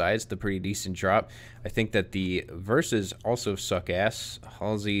everywhere besides the pretty decent drop. I think that the verses also suck ass.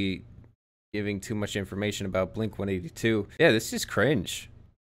 Halsey giving too much information about Blink 182. Yeah, this is cringe.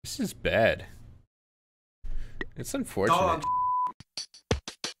 This is bad. It's unfortunate.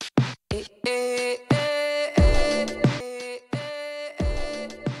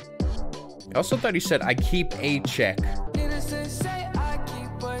 I also thought he said, I keep a check.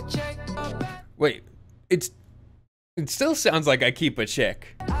 Wait, it still sounds like I keep a check.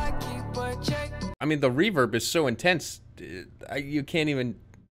 I mean, the reverb is so intense, you can't even...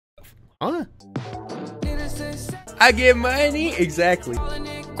 Huh? I get money? Exactly.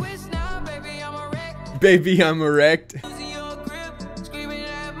 Baby, I'm erect.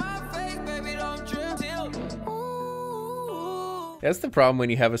 That's the problem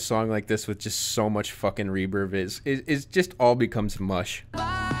when you have a song like this with just so much fucking reverb is just all becomes mush.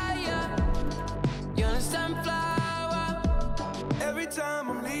 Every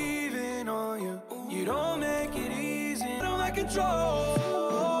time I'm leaving on you, you don't make it easy. I don't like control.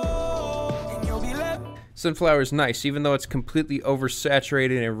 And you'll be left. Sunflower's nice, even though it's completely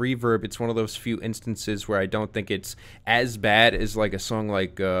oversaturated in reverb. It's one of those few instances where I don't think it's as bad as like a song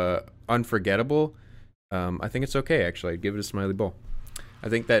like Unforgettable. I think it's okay, actually. I'd give it a smiley bowl. I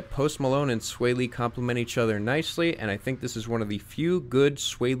think that Post Malone and Sway Lee complement each other nicely, and I think this is one of the few good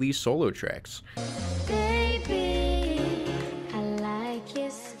Sway Lee solo tracks. Baby, I like your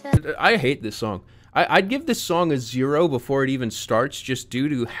style. I hate this song. I'd give this song a 0 before it even starts, just due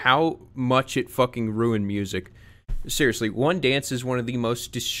to how much it fucking ruined music. Seriously, One Dance is one of the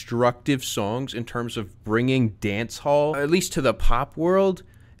most destructive songs in terms of bringing dance hall, at least to the pop world,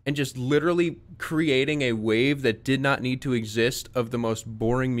 and just literally creating a wave that did not need to exist of the most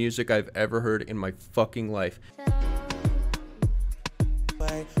boring music I've ever heard in my fucking life.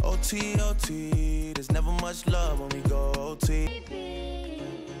 OT, OT, there's never much love when we go OT.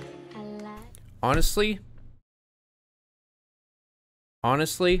 Honestly,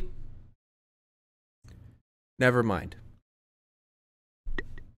 never mind.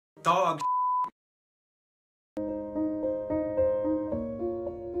 Dog.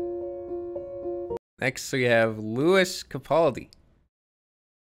 Next we have Lewis Capaldi.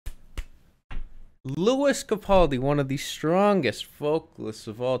 Lewis Capaldi, one of the strongest vocalists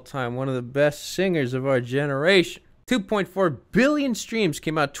of all time, one of the best singers of our generation. 2.4 billion streams,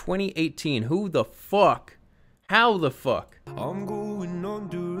 came out 2018. Who the fuck? How the fuck? I'm going on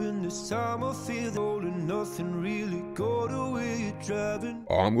during this time. I feel all and nothing really go the way you're driving.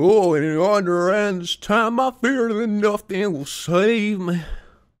 I'm going under, and this time I fear that nothing will save me.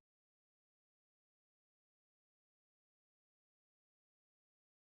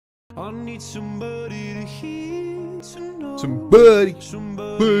 I need somebody to hear, to know. Somebody to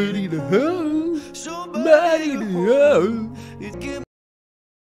Somebody hold. somebody to hold. It can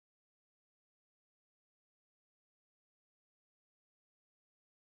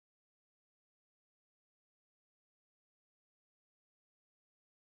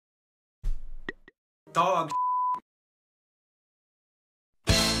dog.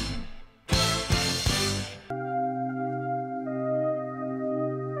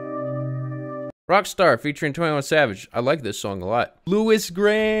 Rockstar featuring 21 Savage. I like this song a lot. Louis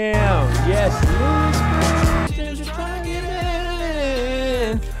Graham. Yes, Louis Graham. Just trying to get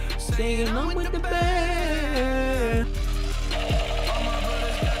in. Singing along with the band.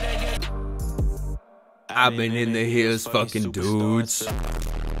 I've been in the hills fucking dudes.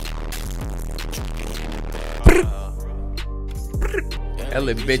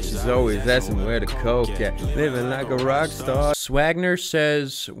 LA bitch is always asking where the coke at. Living like a rock star. Swagner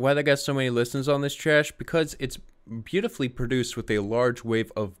says, why they got so many listens on this trash? Because it's beautifully produced with a large wave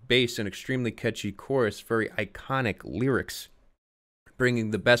of bass and extremely catchy chorus, very iconic lyrics,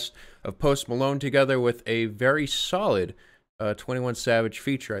 bringing the best of Post Malone together with a very solid 21 Savage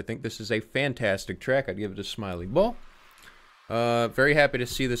feature. I think this is a fantastic track. I'd give it a smiley ball. Very happy to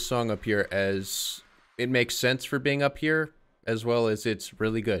see this song up here, as it makes sense for being up here, as well as it's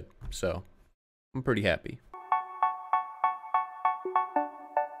really good. So I'm pretty happy.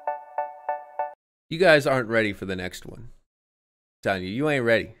 You guys aren't ready for the next one. I'm telling you, you ain't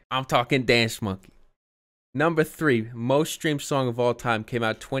ready. I'm talking Dance Monkey. Number 3, most streamed song of all time, came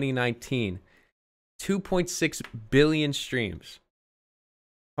out 2019. 2.6 billion streams.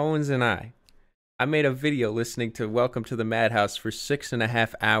 Owens and I made a video listening to Welcome to the Madhouse for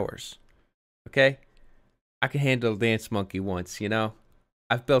 6.5 hours. Okay? I can handle Dance Monkey once, you know?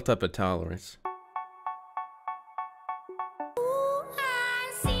 I've built up a tolerance.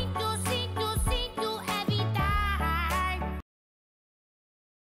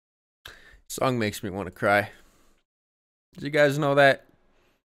 Song makes me want to cry. Did you guys know that?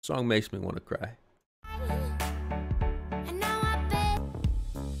 Song makes me want to cry.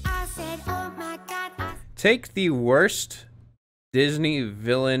 Take the worst Disney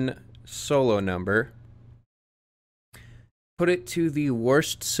villain solo number, put it to the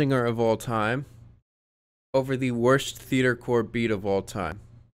worst singer of all time over the worst theatercore beat of all time,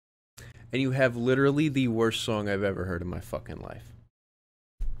 and you have literally the worst song I've ever heard in my fucking life.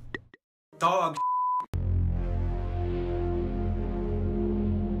 Dog.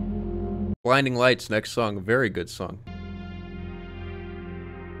 Blinding Lights, next song, very good song.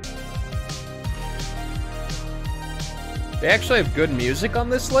 They actually have good music on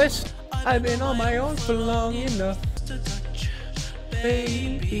this list. I've been on my own for long enough.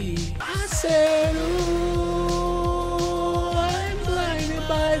 Baby, I said, ooh, I'm blinded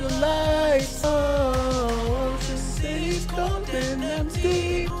by the lights. Oh, the city's cold and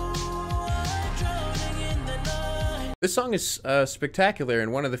empty. This song is spectacular,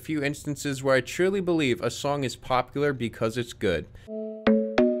 and one of the few instances where I truly believe a song is popular because it's good.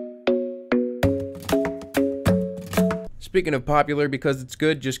 Speaking of popular because it's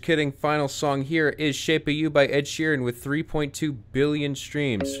good, just kidding, final song here is Shape of You by Ed Sheeran with 3.2 billion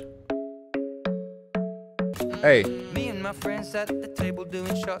streams. Hey, and my friends at the table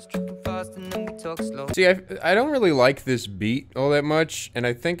doing shots, tripping fast, and then we talk slow. See, I don't really like this beat all that much, and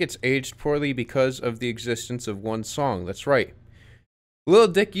I think it's aged poorly because of the existence of one song. That's right. Lil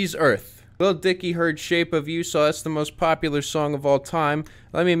Dicky's Earth. Lil Dicky heard Shape of You, so that's the most popular song of all time.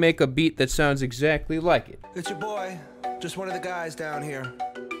 Let me make a beat that sounds exactly like it. It's your boy, just one of the guys down here.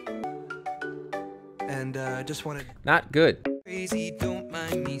 And just wanted... Not good. Crazy, don't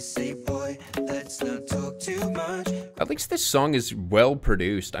mind me, say boy, let's not talk too much. At least this song is well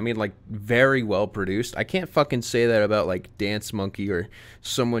produced. I mean, like, very well produced. I can't fucking say that about, like, Dance Monkey or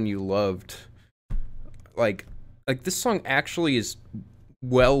Someone You Loved. Like this song actually is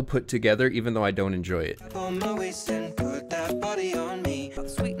well put together, even though I don't enjoy it. On my waist and put that body on me.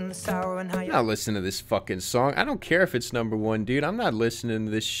 Sweet and the sour and how I'm not listening to this fucking song. I don't care if it's #1, dude. I'm not listening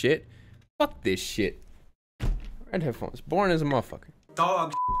to this shit. Fuck this shit. Red headphones. Boring as a motherfucker.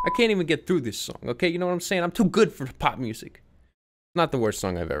 Dog. I can't even get through this song, okay? You know what I'm saying? I'm too good for pop music. Not the worst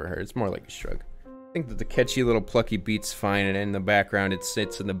song I've ever heard. It's more like a shrug. I think that the catchy little plucky beat's fine, and in the background, it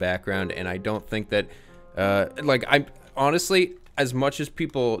sits in the background, and I don't think that, like, I honestly, as much as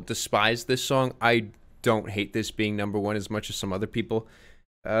people despise this song, I don't hate this being #1 as much as some other people.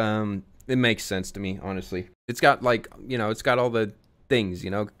 It makes sense to me, honestly. It's got, like, you know, it's got all the things,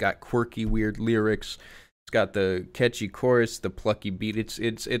 you know, got quirky, weird lyrics. It's got the catchy chorus, the plucky beat.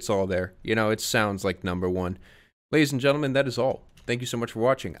 It's all there. You know, it sounds like #1. Ladies and gentlemen, that is all. Thank you so much for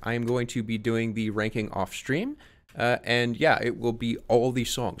watching. I am going to be doing the ranking off stream, and yeah, it will be all these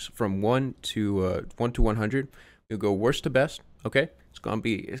songs from 1 to 100. We'll go worst to best. Okay, it's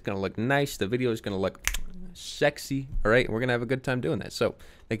gonna look nice. The video is gonna look sexy. All right, we're gonna have a good time doing that. So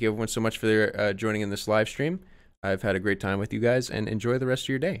thank you everyone so much for joining in this live stream. I've had a great time with you guys, and enjoy the rest of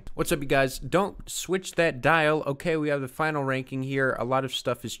your day. What's up, you guys? Don't switch that dial. Okay, we have the final ranking here. A lot of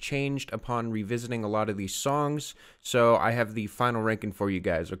stuff has changed upon revisiting a lot of these songs, so I have the final ranking for you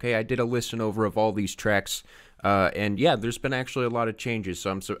guys, okay? I did a listen over of all these tracks, and yeah, there's been actually a lot of changes,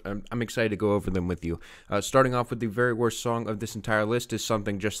 so I'm excited to go over them with you. Starting off with the very worst song of this entire list is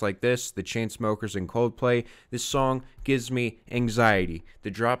Something Just Like This, the Chainsmokers and Coldplay. This song gives me anxiety.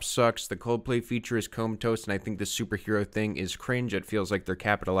 The drop sucks, the Coldplay feature is comatose, and I think the superhero thing is cringe. It feels like they're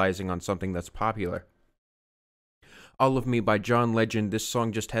capitalizing on something that's popular. All of Me by John Legend. This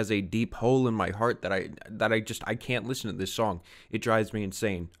song just has a deep hole in my heart that I can't listen to this song. It drives me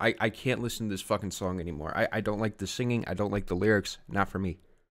insane. I can't listen to this fucking song anymore. I don't like the singing. I don't like the lyrics. Not for me.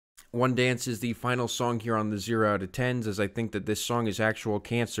 One Dance is the final song here on the 0 out of 10s, as I think that this song is actual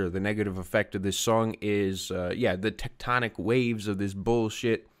cancer. The negative effect of this song is, yeah, the tectonic waves of this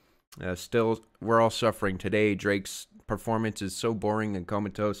bullshit. Still, we're all suffering today. Drake's performance is so boring and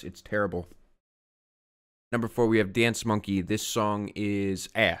comatose. It's terrible. Number 4, we have Dance Monkey. This song is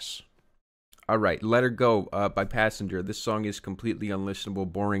ass. Alright, Let Her Go by Passenger. This song is completely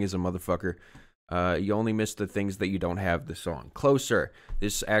unlistenable, boring as a motherfucker. You only miss the things that you don't have the song. Closer.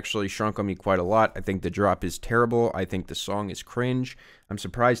 This actually shrunk on me quite a lot. I think the drop is terrible. I think the song is cringe. I'm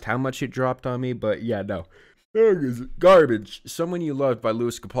surprised how much it dropped on me, but yeah, no. Song is garbage. Someone You Loved by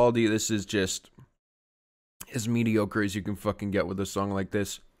Louis Capaldi. This is just as mediocre as you can fucking get with a song like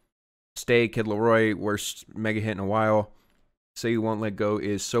this. Stay, Kid Laroi, worst mega hit in a while. Say You Won't Let Go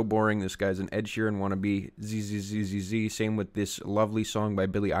is so boring. This guy's an Ed Sheeran wannabe. ZZZZZ. Same with this lovely song by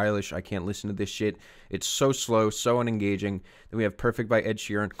Billie Eilish. I can't listen to this shit. It's so slow, so unengaging. Then we have Perfect by Ed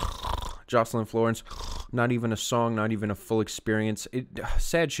Sheeran. Jocelyn, Flores. Not even a song, not even a full experience.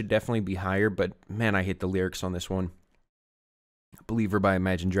 Sad should definitely be higher, but man, I hate the lyrics on this one. Believer by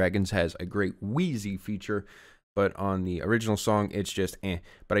Imagine Dragons has a great wheezy feature, but on the original song, it's just eh.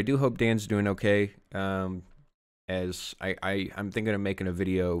 But I do hope Dan's doing okay. As I'm thinking of making a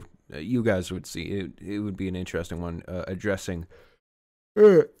video, you guys would see it. It would be an interesting one, addressing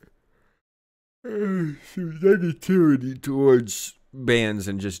some negativity towards bands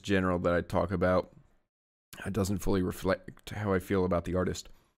in just general that I talk about. It doesn't fully reflect how I feel about the artist.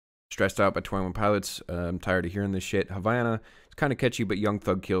 Stressed Out by 21 Pilots. I'm tired of hearing this shit. Havana. It's kind of catchy, but Young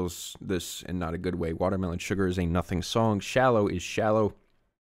Thug kills this in not a good way. Watermelon Sugar is a nothing song. Shallow is shallow.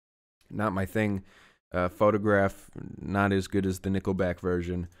 Not my thing. Photograph, not as good as the Nickelback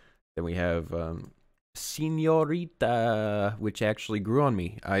version. Then we have Senorita, which actually grew on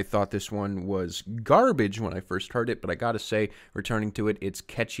me. I thought this one was garbage when I first heard it, but I gotta say, returning to it, it's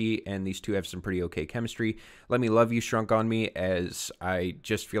catchy, and these two have some pretty okay chemistry. Let Me Love You shrunk on me, as I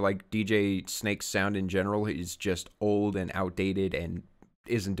just feel like DJ Snake's sound in general is just old and outdated and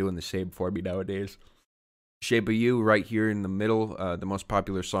isn't doing the same for me nowadays. Shape of You, right here in the middle, the most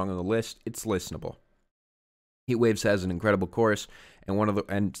popular song on the list. It's listenable. Heat Waves has an incredible chorus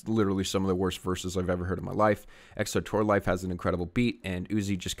and literally some of the worst verses I've ever heard in my life. XO Tour Life has an incredible beat, and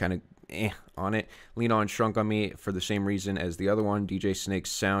Uzi just kind of on it. Lean On Shrunk on Me for the same reason as the other one. DJ Snake's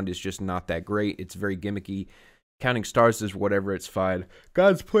sound is just not that great. It's very gimmicky. Counting Stars is whatever, it's fine.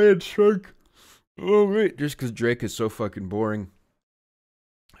 God's Plan Shrunk. Oh, wait. Just because Drake is so fucking boring.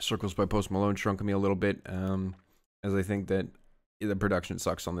 Circles by Post Malone shrunk me a little bit, as I think that the production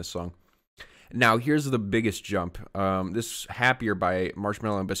sucks on this song. Now, here's the biggest jump. This Happier by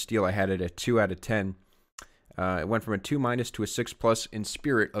Marshmello and Bastille, I had it at 2 out of 10. It went from a 2- to a 6+ in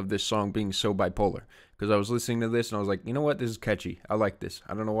spirit of this song being so bipolar. Because I was listening to this and I was like, you know what? This is catchy. I like this.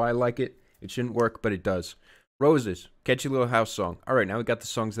 I don't know why I like it. It shouldn't work, but it does. Roses, catchy little house song. All right, now we got the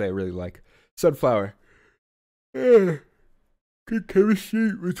songs that I really like. Sunflower. Good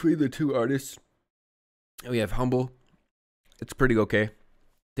chemistry between the two artists. We have Humble. It's pretty okay.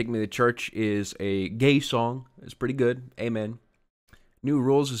 Take Me to Church is a gay song. It's pretty good. Amen. New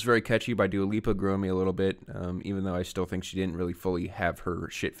Rules is very catchy by Dua Lipa. Grew on me a little bit, even though I still think she didn't really fully have her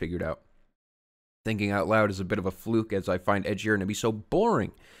shit figured out. Thinking Out Loud is a bit of a fluke, as I find Ed Sheeran to be so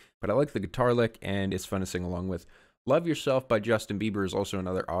boring. But I like the guitar lick, and it's fun to sing along with. Love Yourself by Justin Bieber is also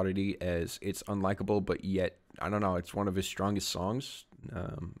another oddity, as it's unlikable, but yet, I don't know, it's one of his strongest songs.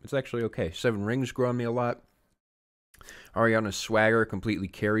 It's actually okay. Seven Rings grew on me a lot. Ariana's Swagger completely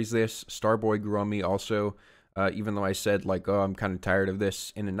carries this. Starboy grew on me also, even though I said, like, oh, I'm kind of tired of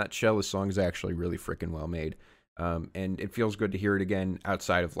this. In a nutshell, the song is actually really freaking well made. And it feels good to hear it again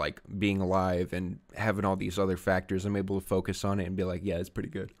outside of, like, being alive and having all these other factors. I'm able to focus on it and be like, yeah, it's pretty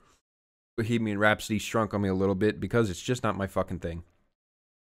good. Bohemian Rhapsody shrunk on me a little bit because it's just not my fucking thing.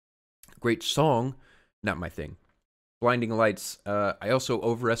 Great song, not my thing. Blinding Lights, I also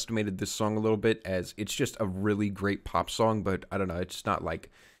overestimated this song a little bit, as it's just a really great pop song, but I don't know, it's not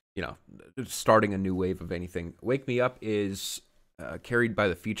like, you know, starting a new wave of anything. Wake Me Up is carried by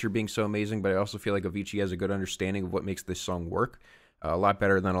the feature being so amazing, but I also feel like Avicii has a good understanding of what makes this song work. A lot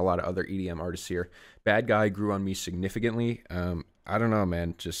better than a lot of other EDM artists here. Bad Guy grew on me significantly. I don't know,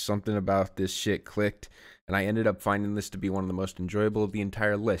 man. Just something about this shit clicked, and I ended up finding this to be one of the most enjoyable of the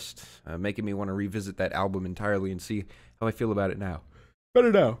entire list, making me want to revisit that album entirely and see how I feel about it now.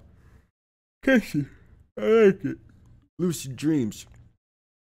 Better now. Casey, I like it. Lucid Dreams.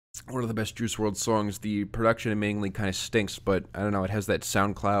 One of the best Juice WRLD songs. The production mainly kind of stinks, but I don't know. It has that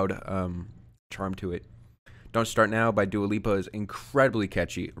SoundCloud charm to it. Don't Start Now by Dua Lipa is incredibly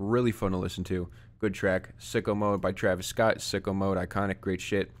catchy, really fun to listen to. Good track. Sicko Mode by Travis Scott. Sicko Mode, iconic, great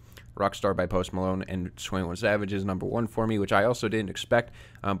shit. Rockstar by Post Malone and 21 Savage is #1 for me, which I also didn't expect,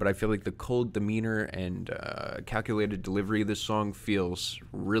 but I feel like the cold demeanor and calculated delivery of this song feels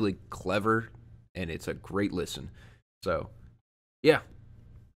really clever, and it's a great listen. So, yeah.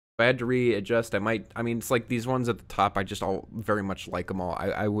 If I had to readjust, I mean, it's like these ones at the top, I just all very much like them all.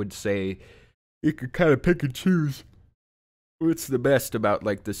 I would say you could kind of pick and choose what's the best about,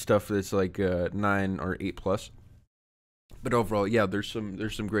 like, the stuff that's like 9 or 8+. But overall, yeah, there's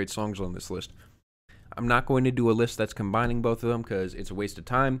some great songs on this list. I'm not going to do a list that's combining both of them because it's a waste of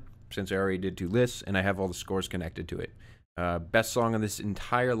time, since I already did 2 lists and I have all the scores connected to it. Best song on this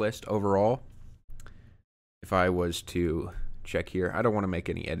entire list overall, if I was to check here, I don't want to make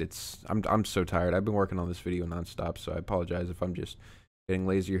any edits. I'm so tired. I've been working on this video nonstop, so I apologize if I'm just getting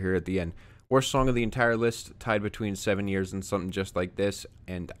lazier here at the end. Worst song of the entire list, tied between 7 Years and Something Just Like This,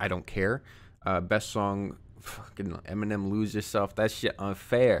 and I Don't Care. Best song, fucking Eminem, Lose Yourself. That shit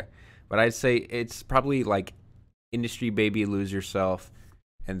unfair. But I'd say it's probably like Industry Baby, Lose Yourself,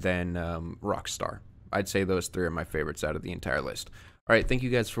 and then Rockstar. I'd say those 3 are my favorites out of the entire list. Alright, thank you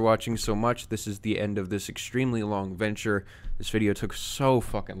guys for watching so much. This is the end of this extremely long venture. This video took so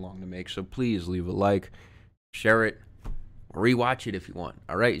fucking long to make, so please leave a like, share it, rewatch it if you want.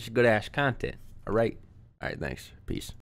 Alright, it's good ass content. Alright, thanks. Peace.